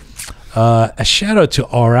a gun. A shout out to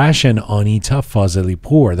Arash and Anita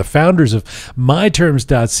Fazelipour, the founders of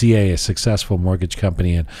MyTerms.ca, a successful mortgage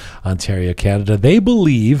company in Ontario, Canada. They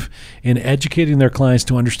believe in educating their clients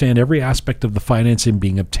to understand every aspect of the financing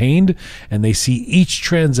being obtained, and they see each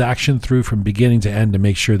transaction through from beginning to end to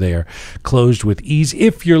make sure they are closed with ease.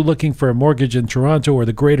 If you're looking for a mortgage in Toronto or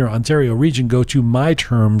the Greater Ontario region, go to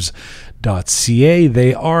MyTerms.ca.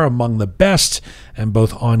 They are among the best, and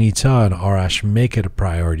both Anita and Arash make it a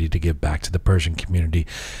priority to give back to the Persian community.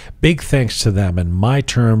 Big thanks to them and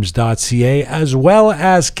MyTerms.ca, as well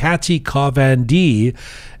as Kati Kavandi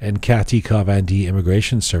and Kati Kavandi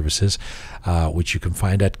Immigration Services, which you can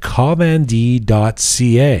find at kavandi.ca.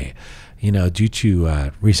 Due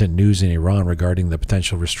to recent news in Iran regarding the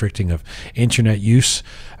potential restricting of internet use,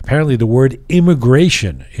 apparently the word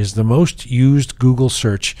immigration is the most used Google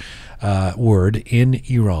search word in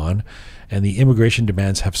Iran, and the immigration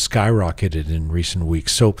demands have skyrocketed in recent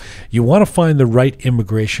weeks. So you want to find the right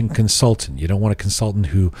immigration consultant. You don't want a consultant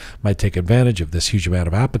who might take advantage of this huge amount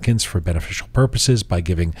of applicants for beneficial purposes by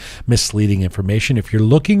giving misleading information. If you're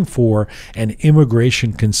looking for an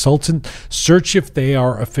immigration consultant, search if they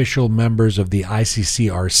are official members of the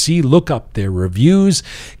ICCRC. Look up their reviews.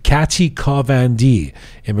 Kati Kavandi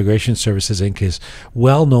Immigration Services Inc. is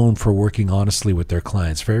well known for working honestly with their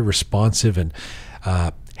clients, very responsive and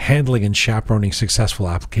handling and chaperoning successful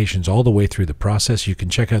applications all the way through the process. You can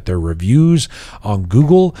check out their reviews on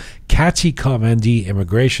Google, Kati Kavandi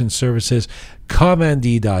Immigration Services,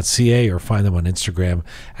 kavandi.ca, or find them on Instagram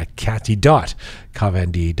at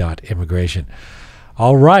kati.kavandi.immigration.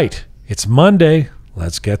 All right, it's Monday.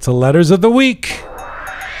 Let's get to letters of the week.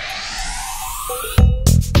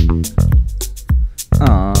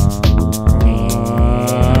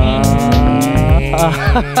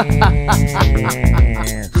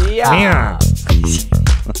 Yeah.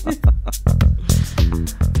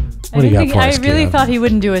 What do you got for us, I really Kian? thought he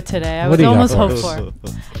wouldn't do it today. I What was do you got almost for hoped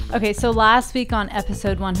us? for. Okay, so last week on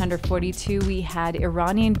episode 142, we had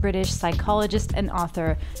Iranian-British psychologist and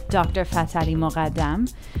author Dr. Fatali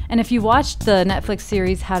Moghadam. And if you watched the Netflix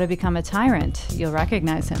series How to Become a Tyrant, you'll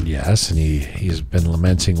recognize him. Yes, and he's been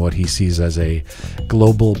lamenting what he sees as a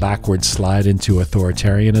global backward slide into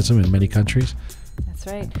authoritarianism in many countries. That's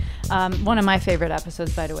right. One of my favorite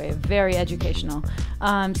episodes, by the way, very educational.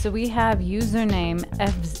 So we have username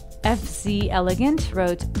FZ Elegant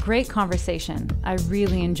wrote, "Great conversation. I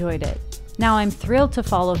really enjoyed it. Now I'm thrilled to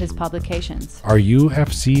follow his publications." Are you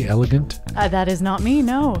FC Elegant? That is not me,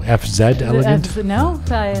 no. FZ Elegant? No,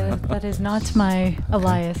 that is not my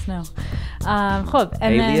alias, no. خب,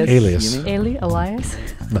 and alias. Alias?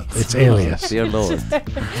 No, it's alias. Dear Lord.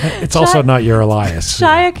 It's also not your alias.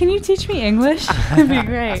 Shia, can you teach me English? That'd be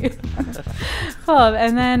great. خب,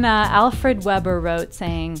 and then Alfred Weber wrote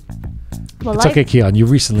saying, well, it's okay, Kian. You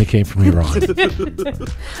recently came from Iran.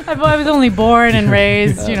 I was only born and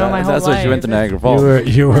raised, my whole life. That's why she went to Niagara Falls.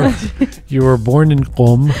 You were born in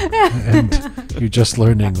Qom, and you just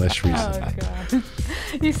learned English recently. Oh, God.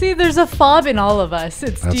 You see, there's a fob in all of us.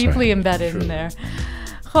 It's That's deeply right. embedded in there.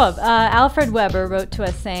 Alfred Weber wrote to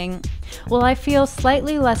us saying, well, I feel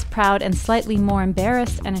slightly less proud and slightly more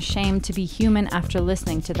embarrassed and ashamed to be human after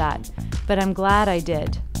listening to that. But I'm glad I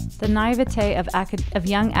did. The naivete of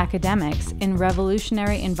young academics in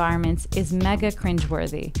revolutionary environments is mega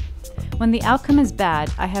cringeworthy. When the outcome is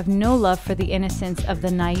bad, I have no love for the innocence of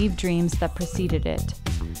the naive dreams that preceded it.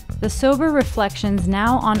 The sober reflections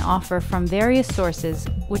now on offer from various sources,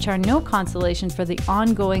 which are no consolation for the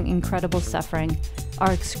ongoing incredible suffering,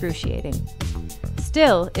 are excruciating.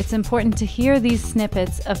 Still, it's important to hear these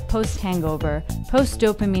snippets of post-hangover,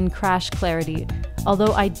 post-dopamine crash clarity,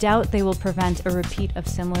 although I doubt they will prevent a repeat of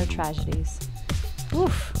similar tragedies.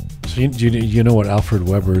 Oof. So you know what Alfred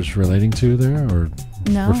Weber is relating to there, or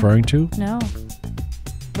No. referring to? No.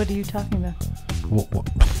 What are you talking about? What?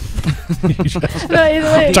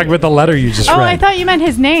 I'm talking about the letter you just read. I thought you meant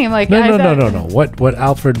his name. Like No. What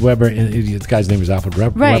Alfred Weber? The guy's name is Alfred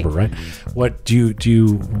Weber, right? What do you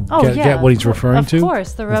get? What he's referring to? Of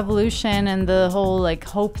course, the revolution and the whole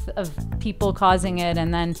hope of people causing it,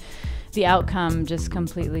 and then the outcome just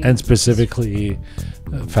completely. And specifically,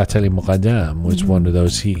 Fatali Moghadam was one of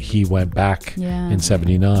those. He went back in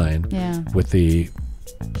 '79 with the,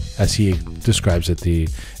 as he describes it, the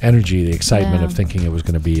energy, the excitement of thinking it was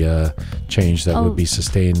going to be a change that would be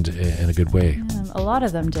sustained in a good way. Yeah, a lot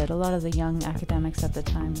of them did. A lot of the young academics at the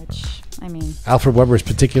time, which, I mean... Alfred Weber is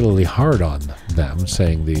particularly hard on them,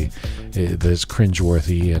 saying that it's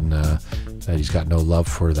cringeworthy and that he's got no love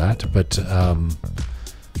for that. But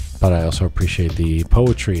I also appreciate the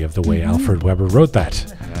poetry of the way Alfred Weber wrote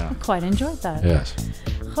that. I quite enjoyed that. Yes.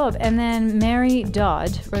 And then Mary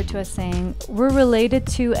Dodd wrote to us saying, we're related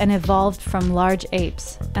to and evolved from large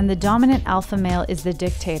apes, and the dominant alpha male is the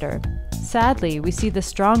dictator. Sadly, we see the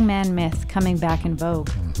strongman myth coming back in vogue.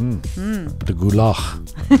 The gulag.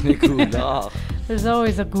 The gulag. There's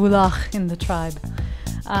always a gulag in the tribe.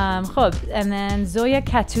 And then Zoya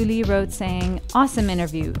Katuli wrote saying, awesome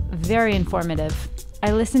interview, very informative.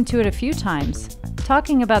 I listened to it a few times.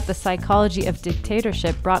 Talking about the psychology of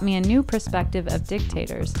dictatorship brought me a new perspective of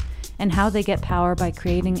dictators and how they get power by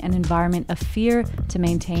creating an environment of fear to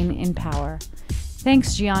maintain in power.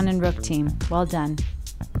 Thanks, Jian and Roqe Team. Well done.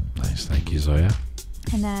 Nice. Thank you, Zoya.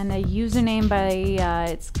 And then a username by,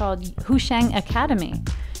 it's called Hushang Academy,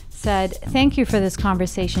 said, thank you for this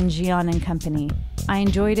conversation, Jian and company. I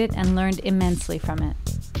enjoyed it and learned immensely from it.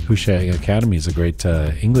 Hushang Academy is a great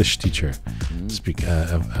English teacher.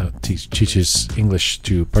 Teaches English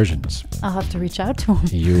to Persians. I'll have to reach out to him.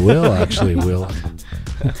 You will, actually.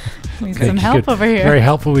 Need some help over here. Very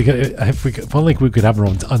helpful. If only we could have her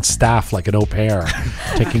on staff like an au pair,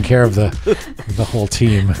 taking care of the whole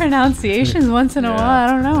team. Pronunciations once in a while. I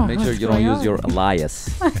don't know. Make sure you don't use your alias.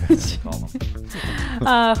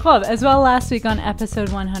 As well, last week on episode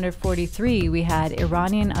 143, we had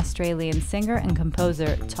Iranian-Australian singer and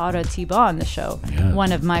composer Tara Tiba on the show. Yeah.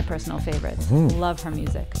 One of my personal favorites. Love her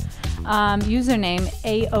music. Username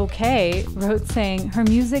AOK wrote saying, her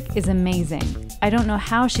music is amazing. I don't know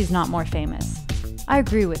how she's not more famous. I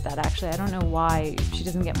agree with that, actually. I don't know why she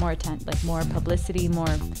doesn't get more attention, more publicity,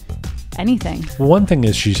 more anything. Well, one thing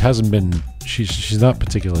is she's not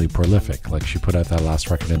particularly prolific. Like, she put out that last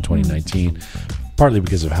record in 2019, partly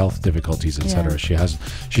because of health difficulties, etc.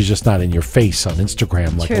 She's just not in your face on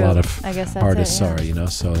Instagram like a lot of artists are,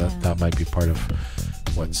 so that might be part of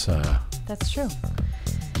what's that's true,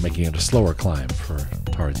 making it a slower climb for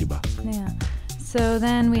Tara Tiba. Yeah. So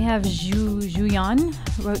then we have Juyan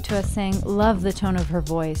wrote to us saying, love the tone of her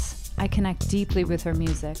voice. I connect deeply with her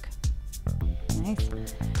music. Nice.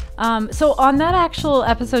 So on that actual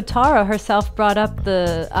episode, Tara herself brought up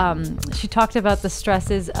she talked about the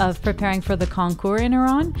stresses of preparing for the concours in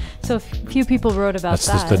Iran. So a few people wrote about that.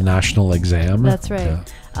 That's just the national exam. That's right.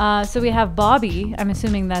 Yeah. So we have Bobby, I'm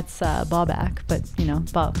assuming that's Bobak,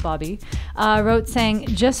 but Bobby, wrote saying,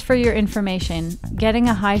 just for your information, getting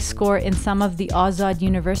a high score in some of the Azad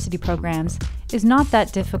University programs is not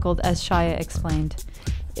that difficult, as Shaya explained.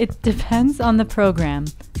 It depends on the program.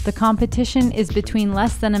 The competition is between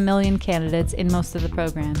less than 1 million candidates in most of the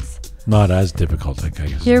programs. Not as difficult, I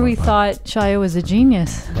guess. Here we thought Shaya was a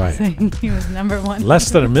genius. Right. Saying he was number one. Less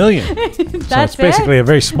than 1 million. So it's basically a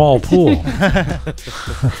very small pool.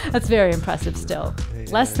 That's very impressive still.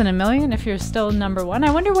 Less than 1 million if you're still number one. I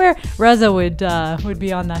wonder where Reza would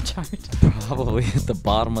be on that chart. Probably at the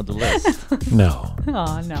bottom of the list. No.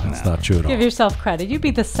 Oh, no. That's not true at all. Give yourself credit. You'd be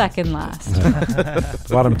the second last.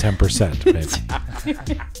 Bottom 10%,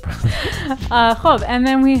 maybe. And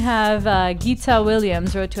then we have Gita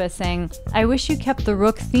Williams wrote to us saying, I wish you kept the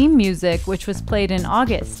Roqe theme music, which was played in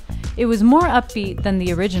August. It was more upbeat than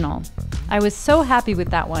the original. I was so happy with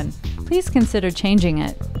that one. Please consider changing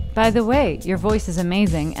it. By the way, your voice is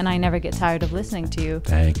amazing, and I never get tired of listening to you.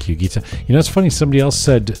 Thank you, Gita. You know, it's funny. Somebody else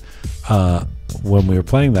said when we were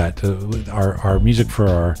playing that, our music for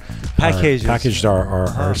our packaged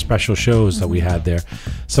our special shows that we had there.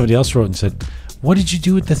 Somebody else wrote and said, "What did you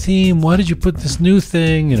do with the theme? Why did you put this new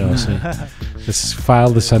thing?" You know, so file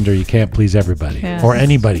this under "You can't please everybody" or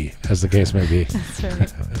anybody, as the case may be. That's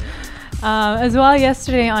right. As well,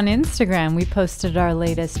 yesterday on Instagram, we posted our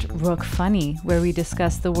latest Roqe Funny, where we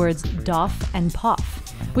discussed the words doff and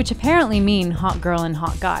poff, which apparently mean hot girl and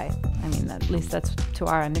hot guy. I mean, at least that's to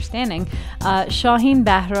our understanding. Shaheen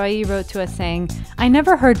Bahrai wrote to us saying, I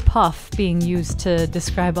never heard puff being used to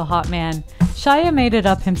describe a hot man. Shaya made it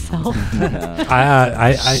up himself.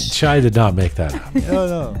 Shaya did not make that up.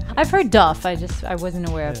 No. I've heard duff. I wasn't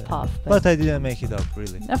aware of puff. But I didn't make it up,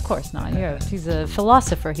 really. Of course not. He's a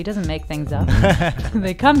philosopher. He doesn't make things up.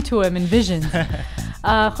 They come to him in visions.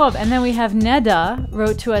 And then we have Neda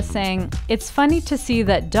wrote to us saying, it's funny to see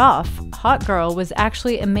that doff, hot girl, was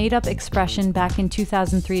actually a made-up expression back in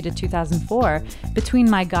 2003 to 2004 between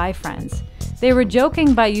my guy friends. They were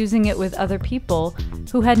joking by using it with other people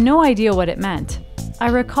who had no idea what it meant. I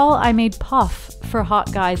recall I made puff for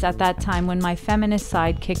hot guys at that time when my feminist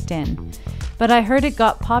side kicked in, but I heard it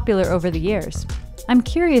got popular over the years. I'm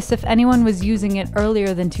curious if anyone was using it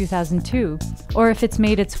earlier than 2002, or if it's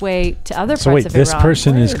made its way to other parts of Iran. So wait, this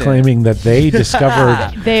person is claiming that they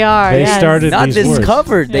discovered... They started Not these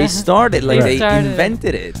discovered, words. They started, they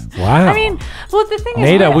invented it. Wow. I mean, well, the thing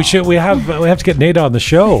is... Neda, we have to get Neda on the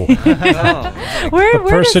show. The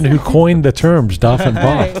person who coined the terms, doff and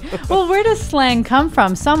poff. Right. Well, where does slang come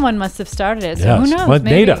from? Someone must have started it, so yes. who knows? Well,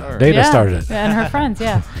 Neda started it. And her friends,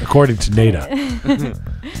 yeah. According to Neda.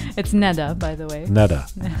 It's Neda, by the way. Neda.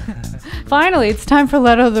 Finally, it's time for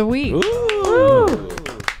Letter of the Week. Ooh.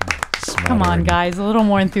 Come on, guys, a little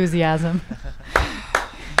more enthusiasm.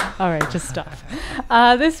 All right, just stop.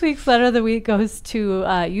 This week's Letter of the Week goes to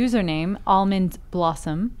username Almond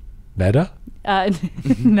Blossom. Neda?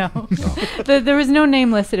 No. There was no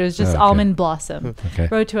name listed. It was just Almond Blossom. Okay.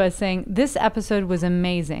 Wrote to us saying, this episode was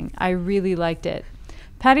amazing. I really liked it.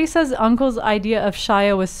 Patty says uncle's idea of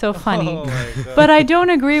Shaya was so funny, but I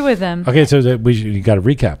don't agree with him. Okay, so you got to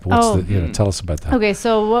recap. Tell us about that. Okay,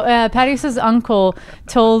 so Patty says uncle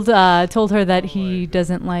told her that he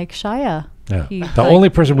doesn't like Shaya. Yeah. The only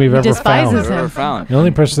person we've ever found. The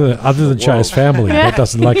only person other than Shaya's family that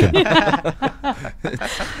doesn't like him.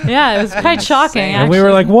 Yeah, it was quite shocking. And we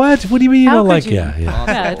were like, what? What do you mean you don't like it?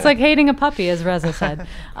 Yeah, it's like hating a puppy, as Reza said.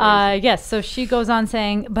 Yes, so she goes on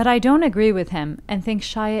saying, but I don't agree with him and think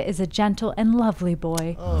Shaya is a gentle and lovely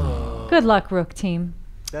boy. Oh. Good luck, Roqe Team.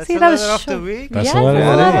 That's the letter of the week? That's the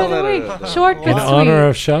letter of the week. Short, good, in sweet. honor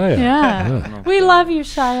of Shaya. Yeah. We love you,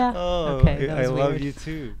 Shaya. Oh, okay, I love you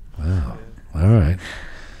too. Wow. All right.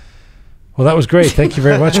 Well, that was great. Thank you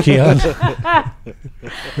very much, Kian.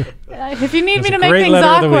 If you need me to make things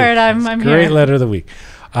awkward, I'm here. Great letter of the week.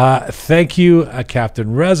 Thank you,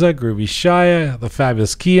 Captain Reza, Groovy Shaya, the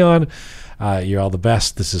fabulous Kian. You're all the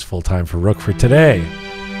best. This is Full Time for Roqe for today.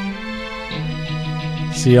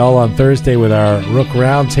 See you all on Thursday with our Roqe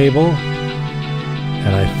Roundtable.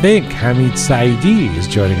 And I think Hamid Saidi is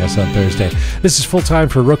joining us on Thursday. This is Full Time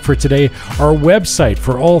for Roqe for today. Our website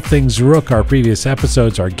for all things Roqe, our previous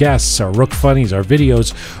episodes, our guests, our Roqe funnies, our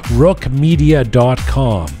videos,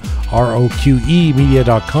 roqemedia.com. ROQE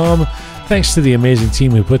media.com. Thanks to the amazing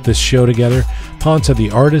team who put this show together. Ponta the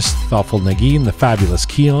artist, Thoughtful Nagin, the fabulous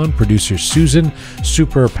Kian, producer Susan,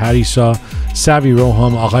 Super Patty Saw, Savvy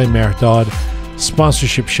Roham, Aghay Merdad,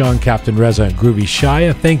 Sponsorship Sean, Captain Reza, and Groovy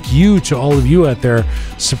Shaya. Thank you to all of you out there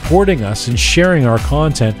supporting us and sharing our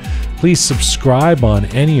content. Please subscribe on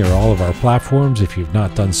any or all of our platforms if you've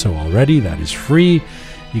not done so already. That is free.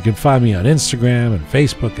 You can find me on Instagram and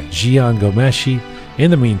Facebook at Jian Ghomeshi. In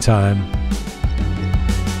the meantime,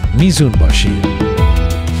 Mizun Bashi.